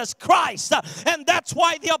Jesus Christ. And that's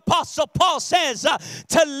why the Apostle Paul says,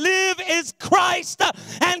 to live is Christ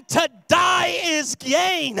and to die is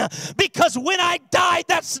gain. Because when I die,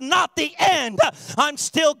 that's not the end. I'm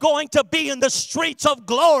still going to be in the streets of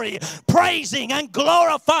glory, praising and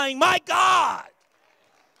glorifying my God.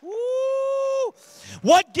 Woo!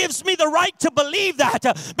 What gives me the right to believe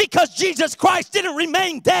that? Because Jesus Christ didn't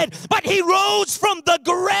remain dead, but He rose from the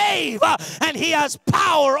grave, and He has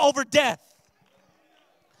power over death.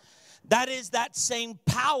 That is that same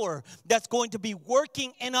power that's going to be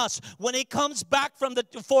working in us when He comes back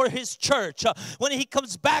for His church. When He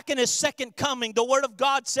comes back in His second coming, the Word of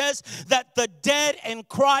God says that the dead in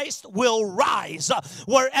Christ will rise.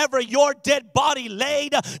 Wherever your dead body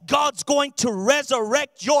laid, God's going to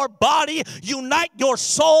resurrect your body, unite your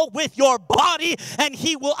soul with your body, and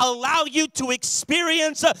He will allow you to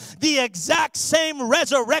experience the exact same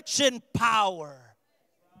resurrection power.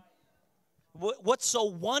 what's so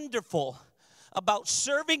wonderful about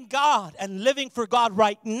serving God and living for God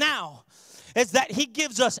right now is that He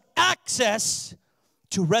gives us access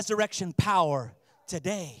to resurrection power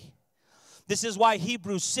today. This is why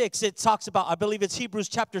Hebrews 6, it talks about, I believe it's Hebrews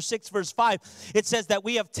chapter 6, verse 5. It says that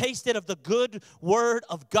we have tasted of the good word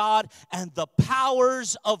of God and the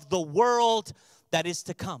powers of the world that is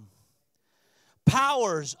to come.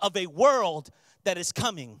 Powers of a world that is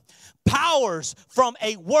coming. Powers from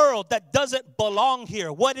a world that doesn't belong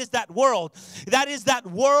here. What is that world? That is that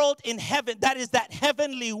world in heaven. That is that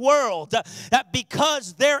heavenly world. That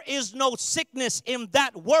because there is no sickness in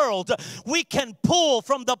that world, we can pull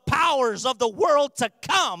from the powers of the world to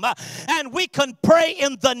come. And we can pray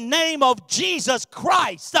in the name of Jesus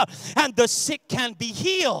Christ. And the sick can be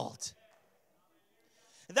healed.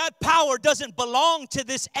 That power doesn't belong to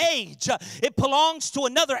this age. It belongs to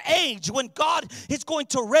another age when God is going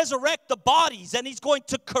to resurrect the bodies and He's going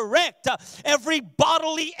to correct every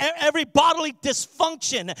bodily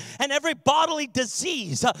dysfunction and every bodily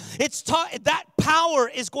disease. That power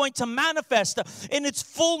is going to manifest in its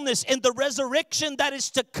fullness in the resurrection that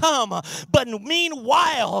is to come. But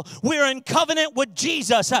meanwhile, we're in covenant with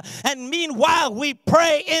Jesus, and meanwhile we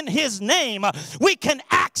pray in His name. We can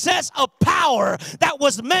access a power that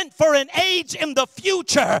was meant for an age in the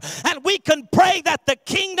future, and we can pray that the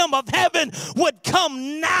kingdom of heaven would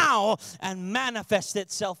come now and manifest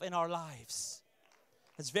itself in our lives.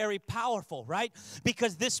 It's very powerful, right?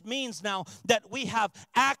 Because this means now that we have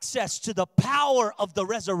access to the power of the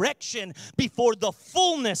resurrection before the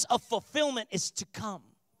fullness of fulfillment is to come.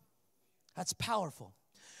 That's powerful.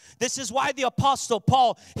 This is why the Apostle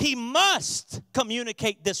Paul, he must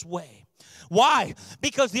communicate this way. Why?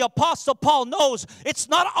 Because the Apostle Paul knows it's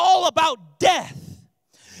not all about death.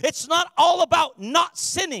 It's not all about not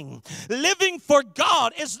sinning. Living for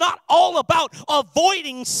God is not all about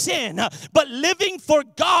avoiding sin, but living for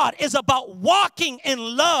God is about walking in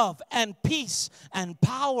love and peace and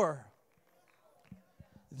power.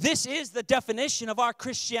 This is the definition of our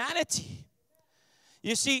Christianity.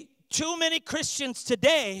 You see, too many Christians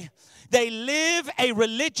today, they live a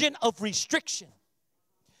religion of restriction.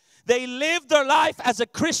 They live their life as a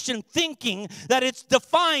Christian thinking that it's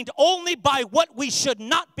defined only by what we should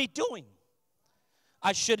not be doing.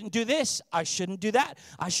 I shouldn't do this. I shouldn't do that.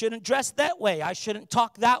 I shouldn't dress that way. I shouldn't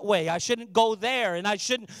talk that way. I shouldn't go there. And I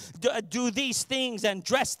shouldn't do these things and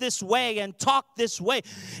dress this way and talk this way.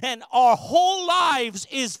 And our whole lives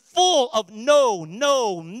is full of no,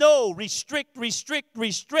 no, no, restrict, restrict,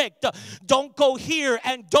 restrict. Don't go here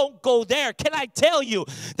and don't go there. Can I tell you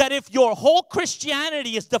that if your whole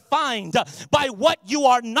Christianity is defined by what you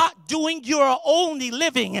are not doing, you are only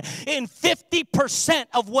living in 50%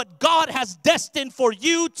 of what God has destined for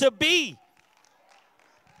you to be.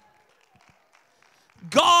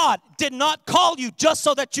 God did not call you just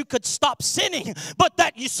so that you could stop sinning, but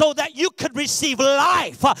so that you could receive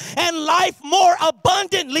life, and life more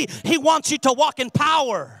abundantly. He wants you to walk in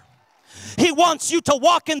power. He wants you to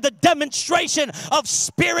walk in the demonstration of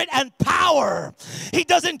spirit and power. He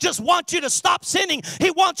doesn't just want you to stop sinning.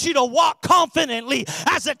 He wants you to walk confidently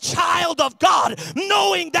as a child of God,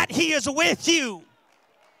 knowing that He is with you.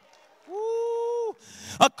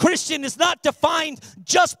 A Christian is not defined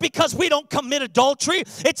just because we don't commit adultery.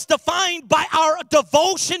 It's defined by our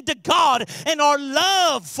devotion to God and our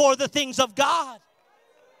love for the things of God.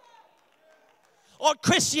 Or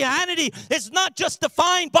Christianity is not just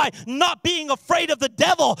defined by not being afraid of the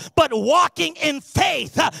devil, but walking in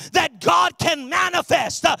faith that God can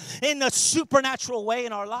manifest in a supernatural way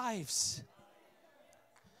in our lives.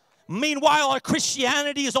 Meanwhile, our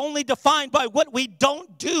Christianity is only defined by what we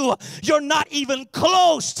don't do. You're not even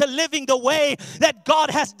close to living the way that God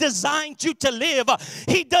has designed you to live.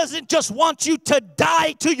 He doesn't just want you to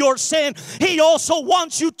die to your sin. He also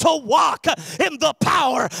wants you to walk in the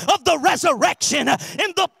power of the resurrection,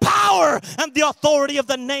 in the power and the authority of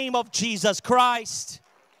the name of Jesus Christ.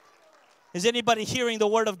 Is anybody hearing the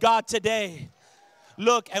word of God today?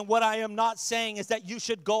 Look, and what I am not saying is that you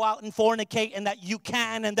should go out and fornicate and that you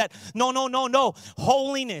can and that, no.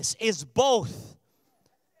 Holiness is both.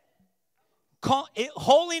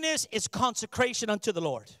 Holiness is consecration unto the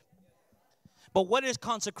Lord. But what is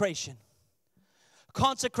consecration?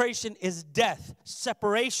 Consecration is death,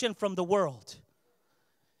 separation from the world.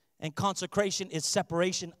 And consecration is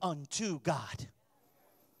separation unto God.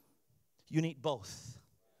 You need both.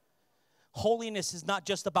 Holiness is not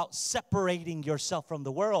just about separating yourself from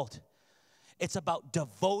the world. It's about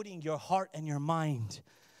devoting your heart and your mind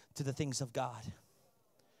to the things of God.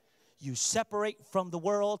 You separate from the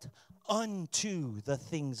world unto the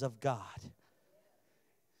things of God.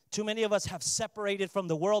 Too many of us have separated from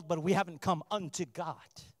the world, but we haven't come unto God.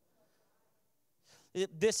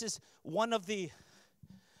 This is one of the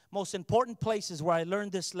most important places where I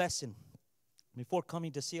learned this lesson. Before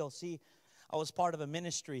coming to CLC, I was part of a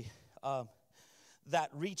ministry that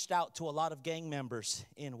reached out to a lot of gang members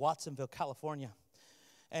in Watsonville, California.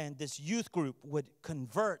 And this youth group would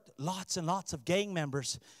convert lots and lots of gang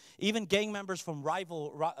members, even gang members from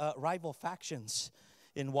rival factions.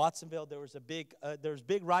 In Watsonville, there was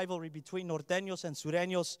big rivalry between norteños and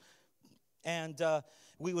sureños, and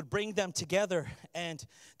we would bring them together, and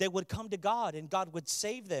they would come to God, and God would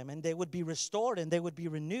save them, and they would be restored, and they would be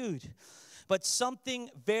renewed. But something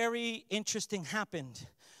very interesting happened.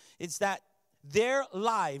 It's that their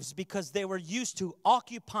lives, because they were used to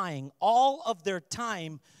occupying all of their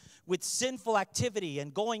time with sinful activity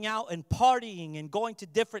and going out and partying and going to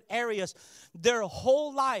different areas, their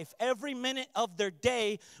whole life, every minute of their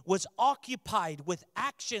day was occupied with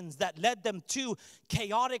actions that led them to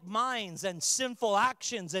chaotic minds and sinful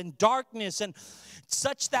actions and darkness, and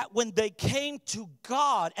such that when they came to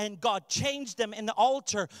God and God changed them in the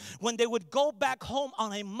altar, when they would go back home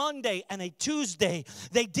on a Monday and a Tuesday,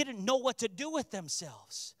 they didn't know what to do with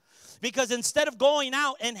themselves. Because instead of going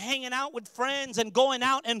out and hanging out with friends and going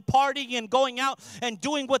out and partying and going out and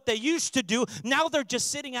doing what they used to do, now they're just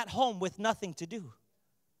sitting at home with nothing to do.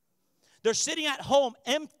 They're sitting at home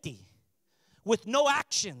empty, with no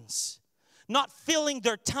actions, not filling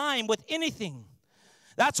their time with anything.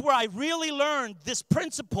 That's where I really learned this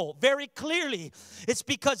principle very clearly. It's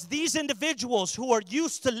because these individuals who are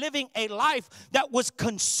used to living a life that was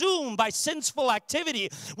consumed by sinful activity,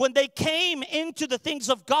 when they came into the things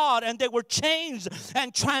of God and they were changed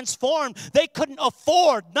and transformed, they couldn't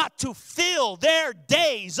afford not to fill their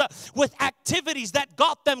days with activities that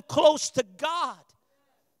got them close to God.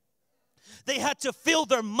 They had to fill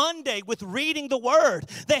their Monday with reading the Word.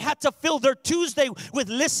 They had to fill their Tuesday with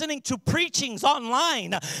listening to preachings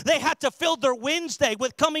online. They had to fill their Wednesday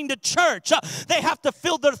with coming to church. They have to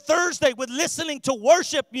fill their Thursday with listening to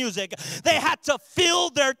worship music. They had to fill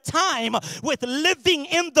their time with living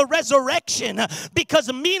in the resurrection,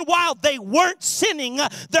 because meanwhile they weren't sinning.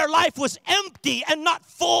 Their life was empty and not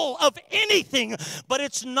full of anything. But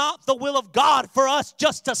it's not the will of God for us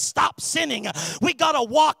just to stop sinning. We got to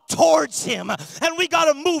walk towards Him. And we got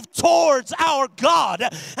to move towards our God.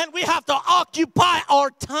 And we have to occupy our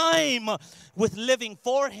time with living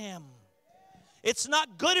for Him. It's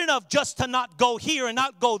not good enough just to not go here and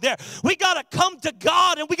not go there. We got to come to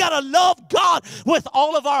God, and we got to love God with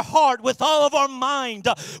all of our heart, with all of our mind,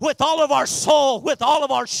 with all of our soul, with all of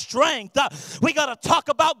our strength. We got to talk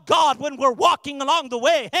about God when we're walking along the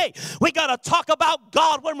way. Hey, we got to talk about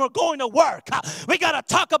God when we're going to work. We got to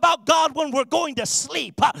talk about God when we're going to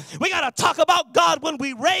sleep. We got to talk about God when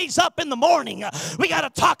we raise up in the morning. We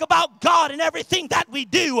got to talk about God in everything that we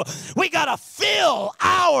do. We got to fill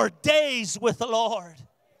our days with the Lord.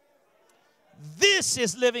 This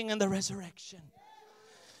is living in the resurrection.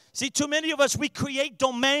 See, too many of us, we create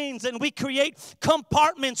domains and we create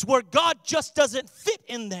compartments where God just doesn't fit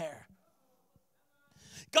in there.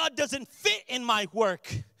 God doesn't fit in my work.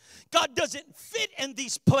 God doesn't fit in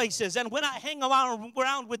these places. And when I hang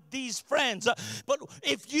around with these friends, but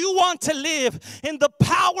if you want to live in the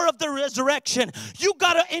power of the resurrection, you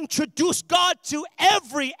got to introduce God to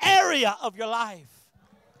every area of your life.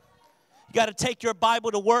 You got to take your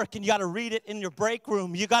Bible to work, and you got to read it in your break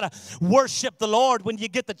room. You got to worship the Lord when you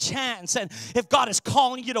get the chance. And if God is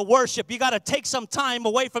calling you to worship, you got to take some time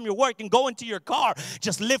away from your work and go into your car.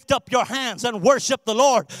 Just lift up your hands and worship the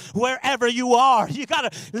Lord wherever you are. You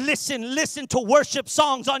got to listen to worship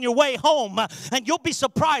songs on your way home, and you'll be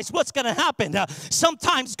surprised what's going to happen.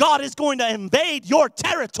 Sometimes God is going to invade your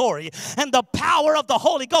territory, and the power of the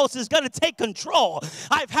Holy Ghost is going to take control.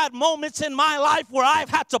 I've had moments in my life where I've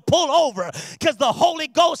had to pull over because the Holy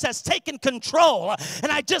Ghost has taken control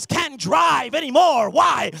and I just can't drive anymore.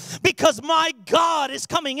 Why? Because my God is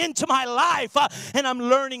coming into my life and I'm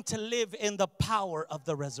learning to live in the power of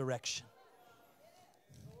the resurrection.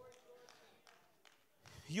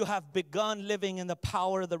 You have begun living in the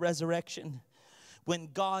power of the resurrection when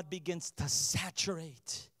God begins to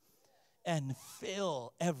saturate and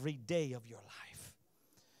fill every day of your life,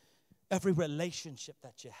 every relationship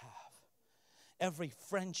that you have, every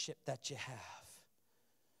friendship that you have.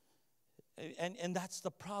 And that's the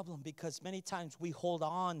problem, because many times we hold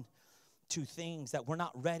on to things that we're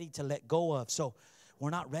not ready to let go of. So we're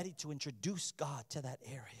not ready to introduce God to that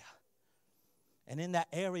area. And in that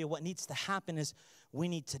area, what needs to happen is we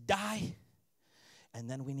need to die, and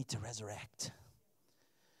then we need to resurrect.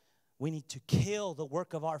 We need to kill the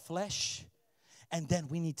work of our flesh, And then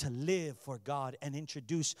we need to live for God and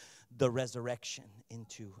introduce the resurrection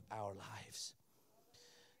into our lives.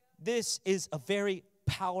 This is a very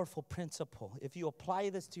powerful principle. If you apply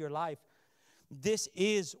this to your life, this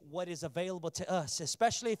is what is available to us,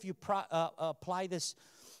 especially if you apply this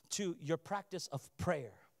to your practice of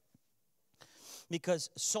prayer. Because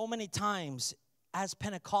so many times as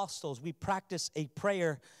Pentecostals, we practice a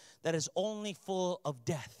prayer that is only full of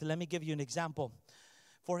death. Let me give you an example.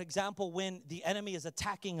 For example, when the enemy is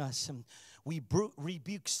attacking us and we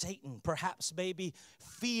rebuke Satan, perhaps maybe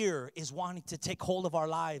fear is wanting to take hold of our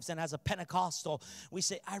lives. And as a Pentecostal, we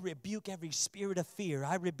say, I rebuke every spirit of fear.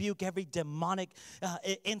 I rebuke every demonic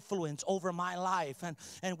influence over my life.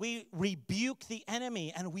 And we rebuke the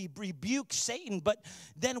enemy and we rebuke Satan. But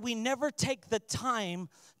then we never take the time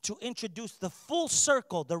to introduce the full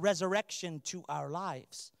circle, the resurrection to our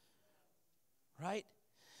lives. Right?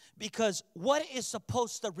 Because what is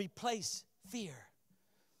supposed to replace fear?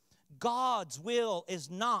 God's will is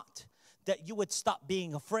not that you would stop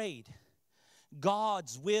being afraid.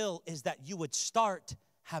 God's will is that you would start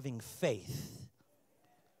having faith.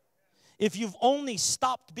 If you've only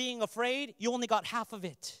stopped being afraid, you only got half of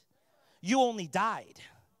it. You only died.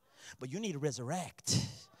 But you need to resurrect.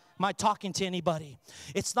 Am I talking to anybody?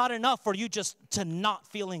 It's not enough for you just to not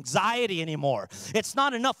feel anxiety anymore. It's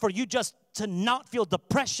not enough for you just to not feel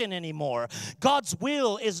depression anymore. God's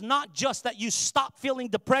will is not just that you stop feeling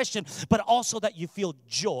depression, but also that you feel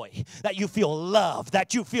joy, that you feel love,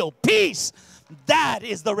 that you feel peace. That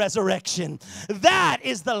is the resurrection. That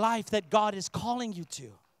is the life that God is calling you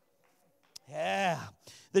to. Yeah.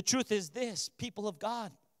 The truth is this, people of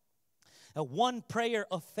God, one prayer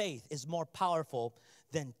of faith is more powerful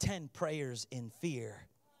than 10 prayers in fear.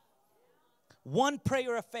 One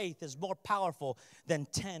prayer of faith is more powerful than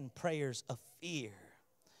 10 prayers of fear.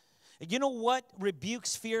 You know what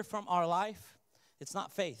rebukes fear from our life? It's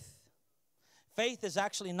not faith. Faith is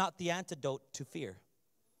actually not the antidote to fear.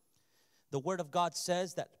 The Word of God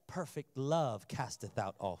says that perfect love casteth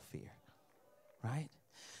out all fear. Right?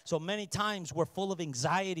 So many times we're full of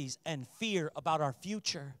anxieties and fear about our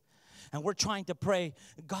future. And we're trying to pray,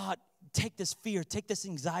 God, take this fear, take this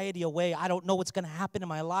anxiety away. I don't know what's going to happen in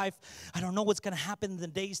my life. I don't know what's going to happen in the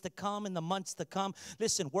days to come, in the months to come.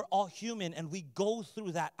 Listen, we're all human and we go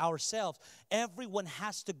through that ourselves. Everyone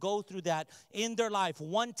has to go through that in their life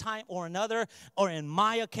one time or another, or in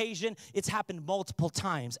my occasion, it's happened multiple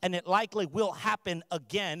times and it likely will happen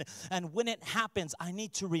again. And when it happens, I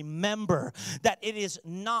need to remember that it is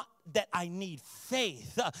not that I need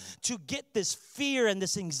faith to get this fear and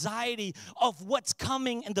this anxiety of what's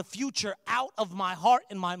coming in the future out of my heart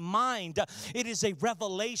and my mind. It is a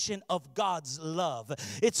revelation of God's love.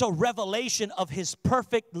 It's a revelation of His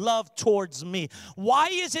perfect love towards me. Why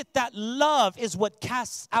is it that love is what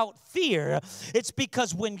casts out fear? It's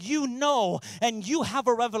because when you know and you have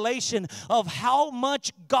a revelation of how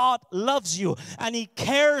much God loves you and He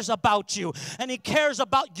cares about you and He cares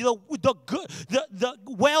about the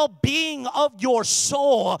well-being of your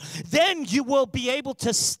soul, then you will be able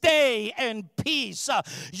to stay in peace.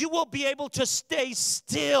 You will be able to stay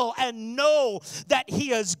still and know that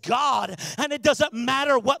He is God. And it doesn't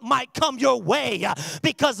matter what might come your way,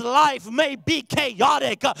 because life may be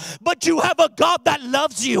chaotic, but you have a God that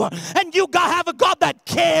loves you, and you have a God that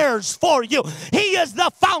cares for you. He is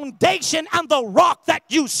the foundation and the rock that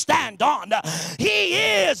you stand on. He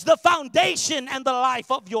is the foundation and the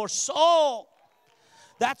life of your soul.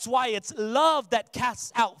 That's why it's love that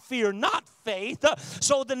casts out fear, not faith.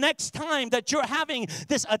 So the next time that you're having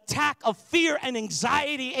this attack of fear and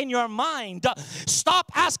anxiety in your mind,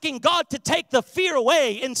 stop asking God to take the fear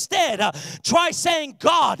away. Instead, try saying,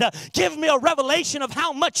 God, give me a revelation of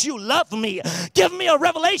how much you love me. Give me a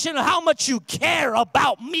revelation of how much you care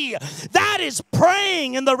about me. That is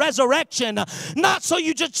praying in the resurrection. Not so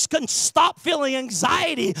you just can stop feeling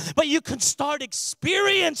anxiety, but you can start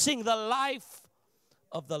experiencing the life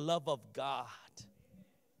of the love of God.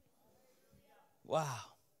 Wow.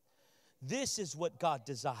 This is what God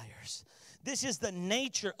desires. This is the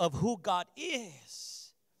nature of who God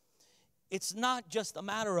is. It's not just a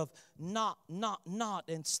matter of not,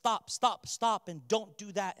 and stop, and don't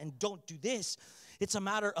do that, and don't do this. It's a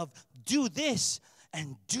matter of do this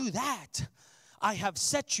and do that. I have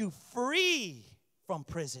set you free from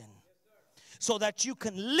prison so that you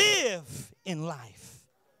can live in life.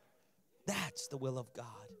 That's the will of God.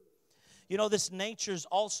 You know, this nature is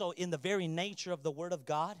also in the very nature of the Word of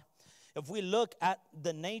God. If we look at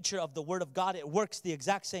the nature of the Word of God, it works the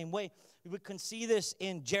exact same way. We can see this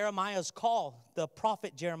in Jeremiah's call, the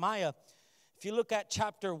prophet Jeremiah. If you look at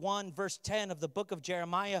chapter 1, verse 10 of the book of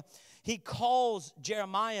Jeremiah, he calls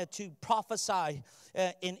Jeremiah to prophesy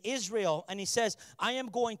in Israel. And he says, I am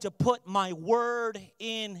going to put my word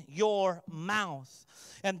in your mouth.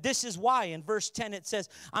 And this is why in verse 10 it says,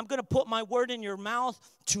 I'm going to put my word in your mouth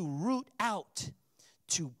to root out,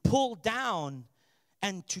 to pull down,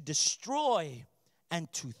 and to destroy,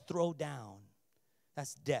 and to throw down.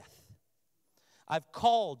 That's death. I've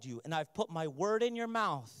called you, and I've put my word in your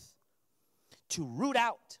mouth to root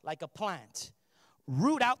out like a plant.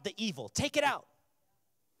 Root out the evil. Take it out.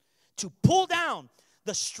 To pull down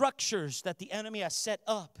the structures that the enemy has set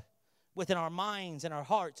up within our minds and our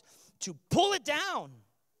hearts. To pull it down.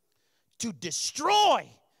 To destroy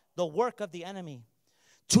the work of the enemy.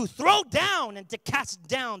 To throw down and to cast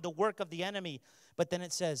down the work of the enemy. But then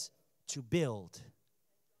it says to build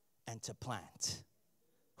and to plant.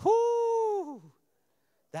 Whoo!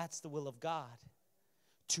 That's the will of God.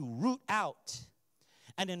 To root out,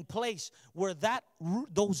 and in place where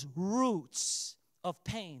those roots of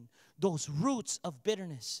pain, those roots of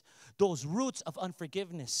bitterness, those roots of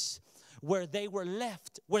unforgiveness, where they were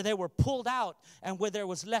left, where they were pulled out, and where there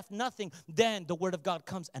was left nothing, then the word of God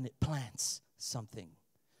comes and it plants something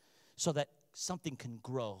so that something can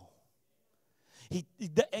grow.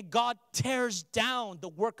 God tears down the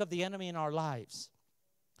work of the enemy in our lives,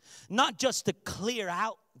 not just to clear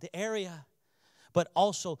out the area, but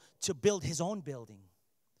also to build his own building,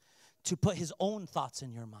 to put his own thoughts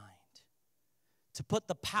in your mind, to put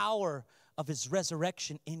the power of his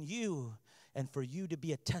resurrection in you, and for you to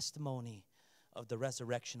be a testimony of the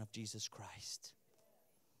resurrection of Jesus Christ.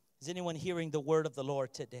 Is anyone hearing the word of the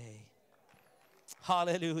Lord today?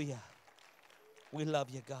 Hallelujah. We love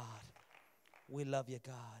you, God. We love you,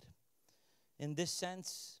 God. In this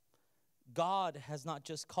sense, God has not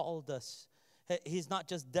just called us, he's not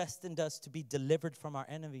just destined us to be delivered from our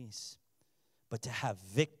enemies, but to have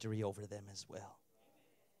victory over them as well.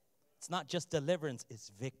 It's not just deliverance,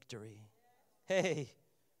 it's victory. Hey.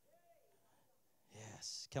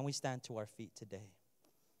 Yes. Can we stand to our feet today?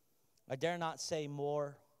 I dare not say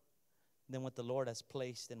more than what the Lord has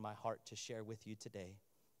placed in my heart to share with you today.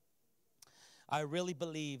 I really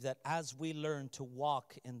believe that as we learn to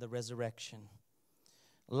walk in the resurrection,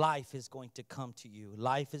 life is going to come to you.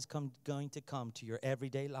 Life is going to come to your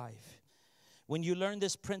everyday life. When you learn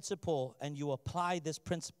this principle and you apply this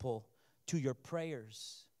principle to your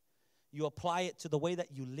prayers, you apply it to the way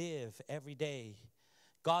that you live every day,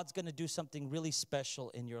 God's going to do something really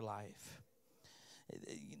special in your life.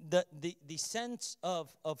 The sense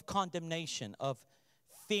of condemnation, of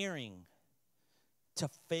fearing to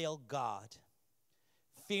fail God,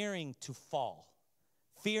 fearing to fall,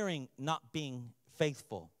 fearing not being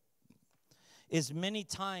faithful, is many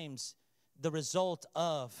times the result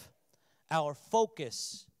of our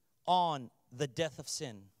focus on the death of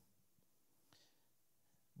sin.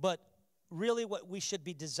 But really what we should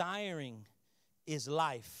be desiring is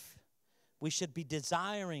life. We should be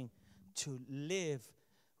desiring to live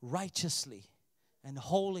righteously and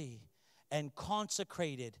holy and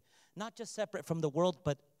consecrated, not just separate from the world,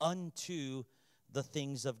 but unto the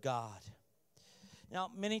things of God. Now,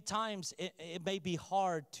 many times it may be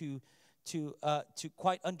hard to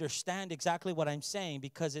quite understand exactly what I'm saying,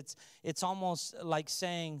 because it's almost like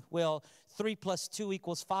saying, well, 3 + 2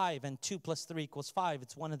 = 5 and 2 + 3 = 5.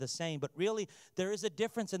 It's one and the same. But really, there is a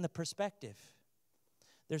difference in the perspective.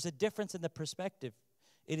 There's a difference in the perspective.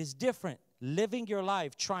 It is different living your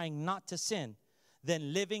life trying not to sin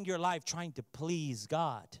than living your life trying to please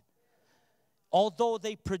God. Although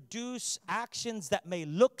they produce actions that may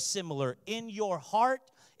look similar, in your heart,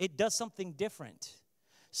 it does something different.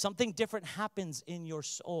 Something different happens in your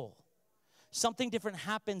soul. Something different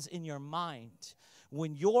happens in your mind.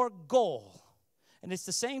 When your goal, and it's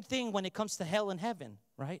the same thing when it comes to hell and heaven,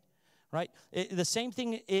 right? The same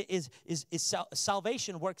thing is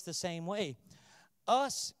salvation works the same way.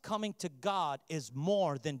 Us coming to God is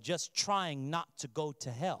more than just trying not to go to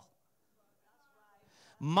hell.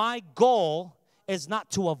 My goal is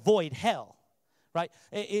not to avoid hell, right?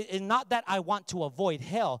 It's not that I want to avoid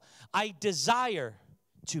hell. I desire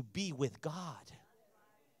to be with God.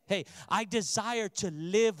 Hey, I desire to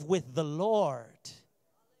live with the Lord.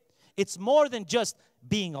 It's more than just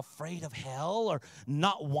being afraid of hell or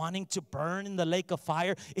not wanting to burn in the lake of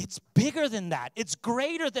fire. It's bigger than that. It's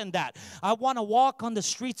greater than that. I want to walk on the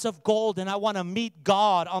streets of gold, and I want to meet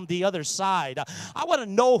God on the other side. I want to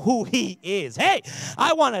know who He is. Hey,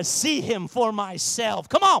 I want to see Him for myself.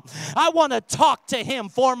 Come on. I want to talk to Him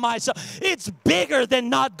for myself. It's bigger than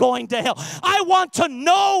not going to hell. I want to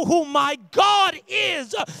know who my God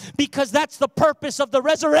is, because that's the purpose of the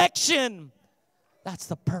resurrection. That's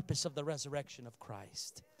the purpose of the resurrection of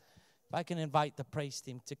Christ. If I can invite the praise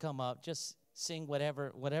team to come up, just sing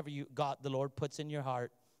whatever you got, the Lord puts in your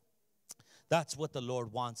heart. That's what the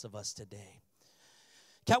Lord wants of us today.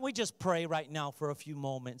 Can't we just pray right now for a few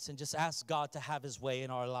moments and just ask God to have His way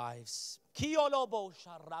in our lives?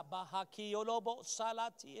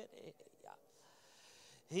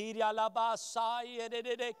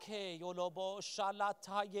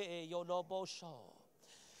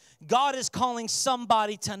 God is calling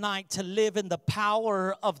somebody tonight to live in the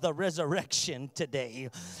power of the resurrection today.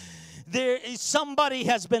 Somebody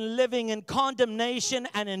has been living in condemnation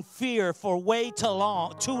and in fear for way too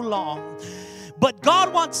long. But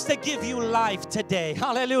God wants to give you life today.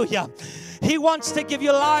 Hallelujah. He wants to give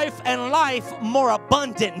you life and life more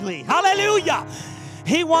abundantly. Hallelujah.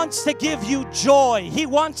 He wants to give you joy. He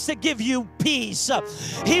wants to give you peace.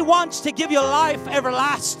 He wants to give you life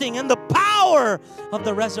everlasting and the power of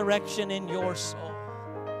the resurrection in your soul.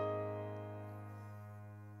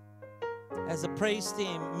 As the praise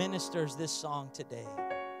team ministers this song today,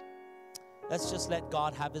 let's just let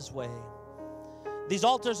God have His way. These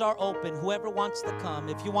altars are open. Whoever wants to come.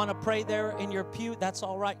 If you want to pray there in your pew, that's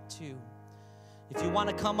all right too. If you want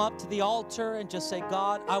to come up to the altar and just say,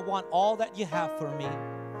 God, I want all that you have for me.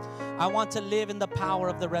 I want to live in the power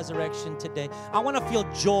of the resurrection today. I want to feel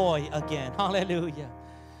joy again. Hallelujah.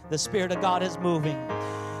 The Spirit of God is moving.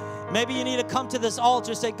 Maybe you need to come to this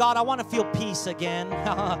altar and say, God, I want to feel peace again.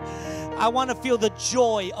 I want to feel the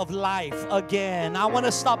joy of life again. I want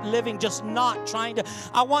to stop living just not trying to.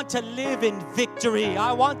 I want to live in victory.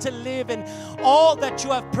 I want to live in all that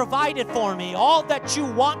you have provided for me, all that you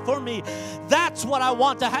want for me. That's what I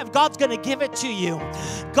want to have. God's going to give it to you.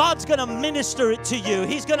 God's going to minister it to you.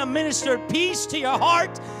 He's going to minister peace to your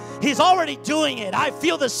heart. He's already doing it. I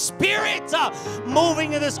feel the Spirit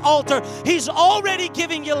moving in this altar. He's already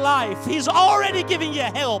giving you life. He's already giving you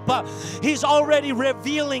help. He's already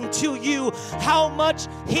revealing to you how much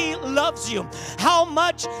He loves you, how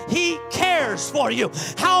much He cares for you,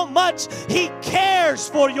 how much He cares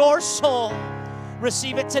for your soul.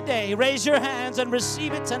 Receive it today. Raise your hands and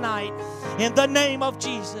receive it tonight in the name of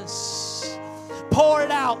Jesus. Pour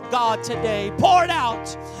it out, God, today. Pour it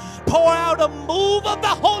out. Pour out a move of the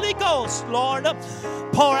Holy Ghost, Lord.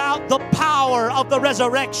 Pour out the power of the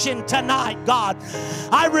resurrection tonight, God.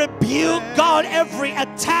 I rebuke, God, every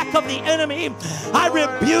attack of the enemy. I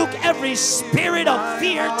rebuke every spirit of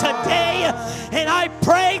fear today. And I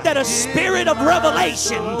pray that a spirit of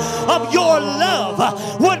revelation of your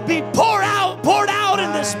love would be poured out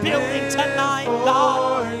in this building tonight,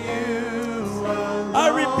 God. I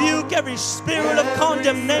rebuke every spirit of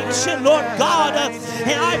condemnation, Lord God,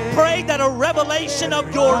 and I pray that a revelation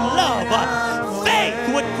of your love,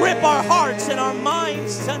 faith would grip our hearts and our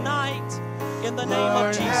minds tonight in the name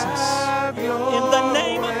of Jesus. In the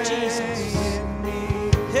name of Jesus.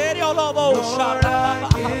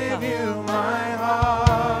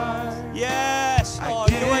 Yes, Lord,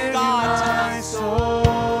 do it, God, tonight.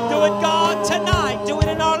 Do it, God, tonight. Do it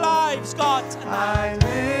in our lives, God, tonight.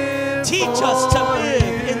 Teach us to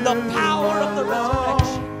live in the power of the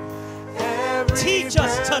resurrection. Teach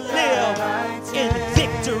us to live in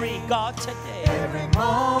victory, God, today.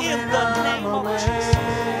 In the name of Jesus.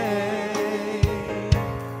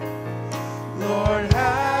 Lord,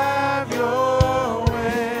 have your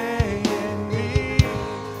way in me.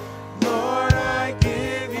 Lord, I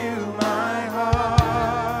give you my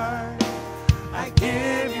heart. I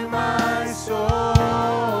give you my soul.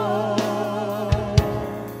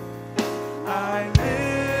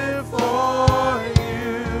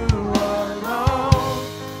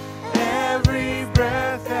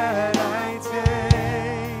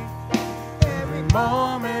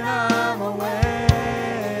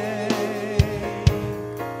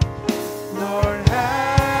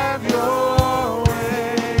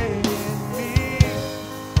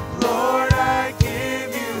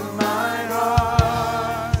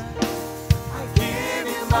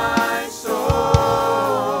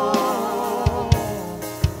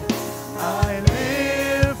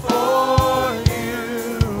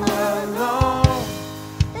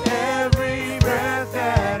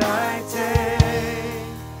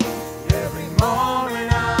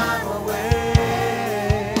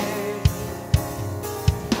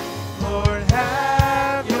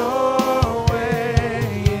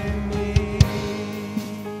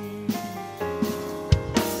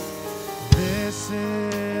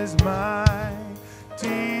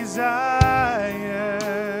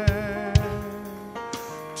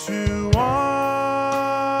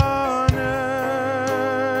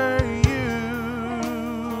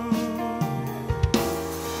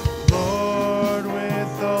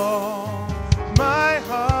 My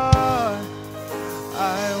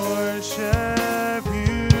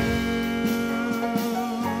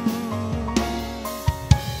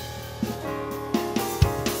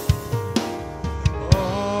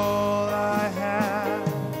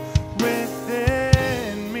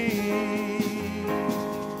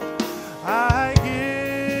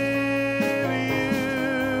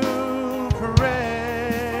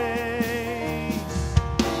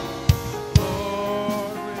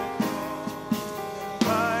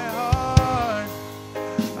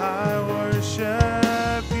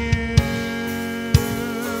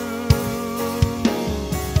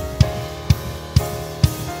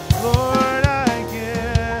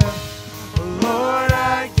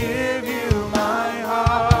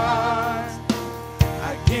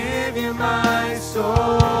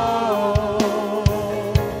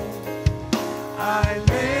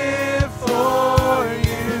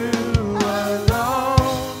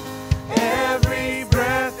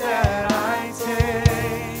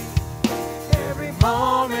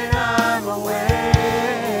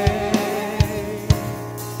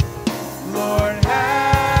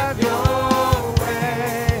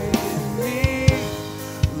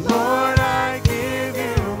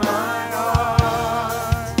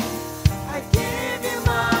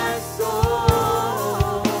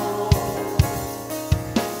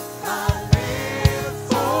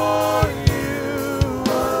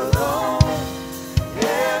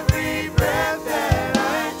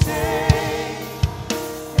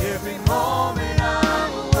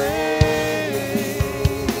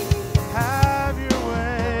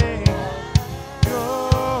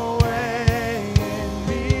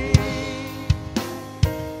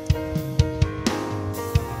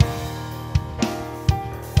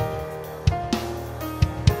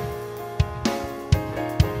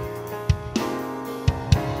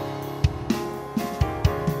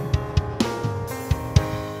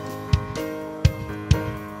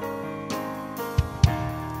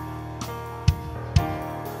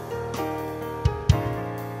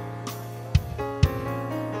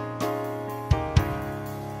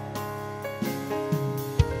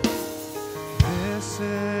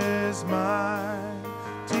is my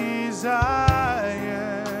desire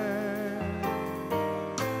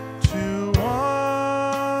to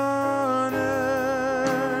honor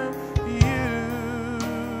you,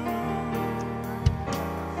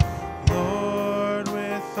 Lord,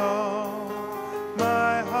 with all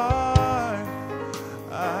my heart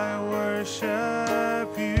I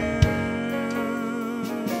worship you.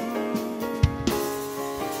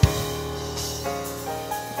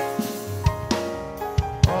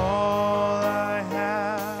 All I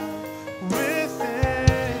have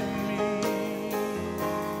within me,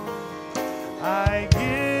 I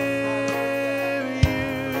give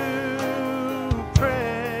you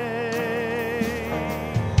praise.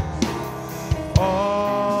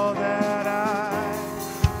 All that I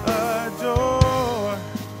adore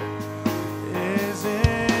is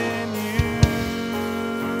in you.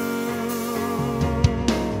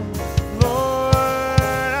 Lord,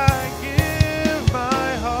 I give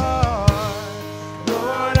my heart.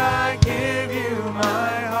 Lord, I give you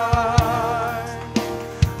my heart.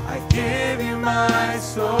 I give you my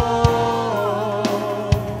soul.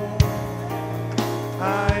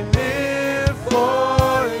 I live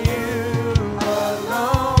for you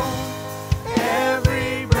alone.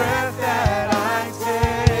 Every breath that I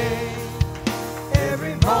take,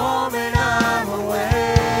 every moment I'm awake.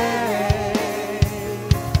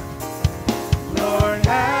 Lord,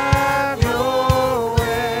 have your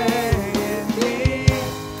way in me.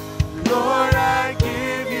 Lord, I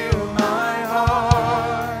give you my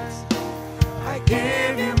heart. I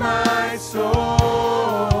give you my soul.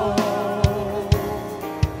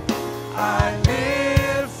 I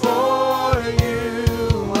live for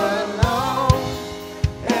you alone.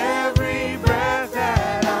 Every breath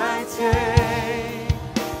that I take,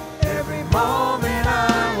 every moment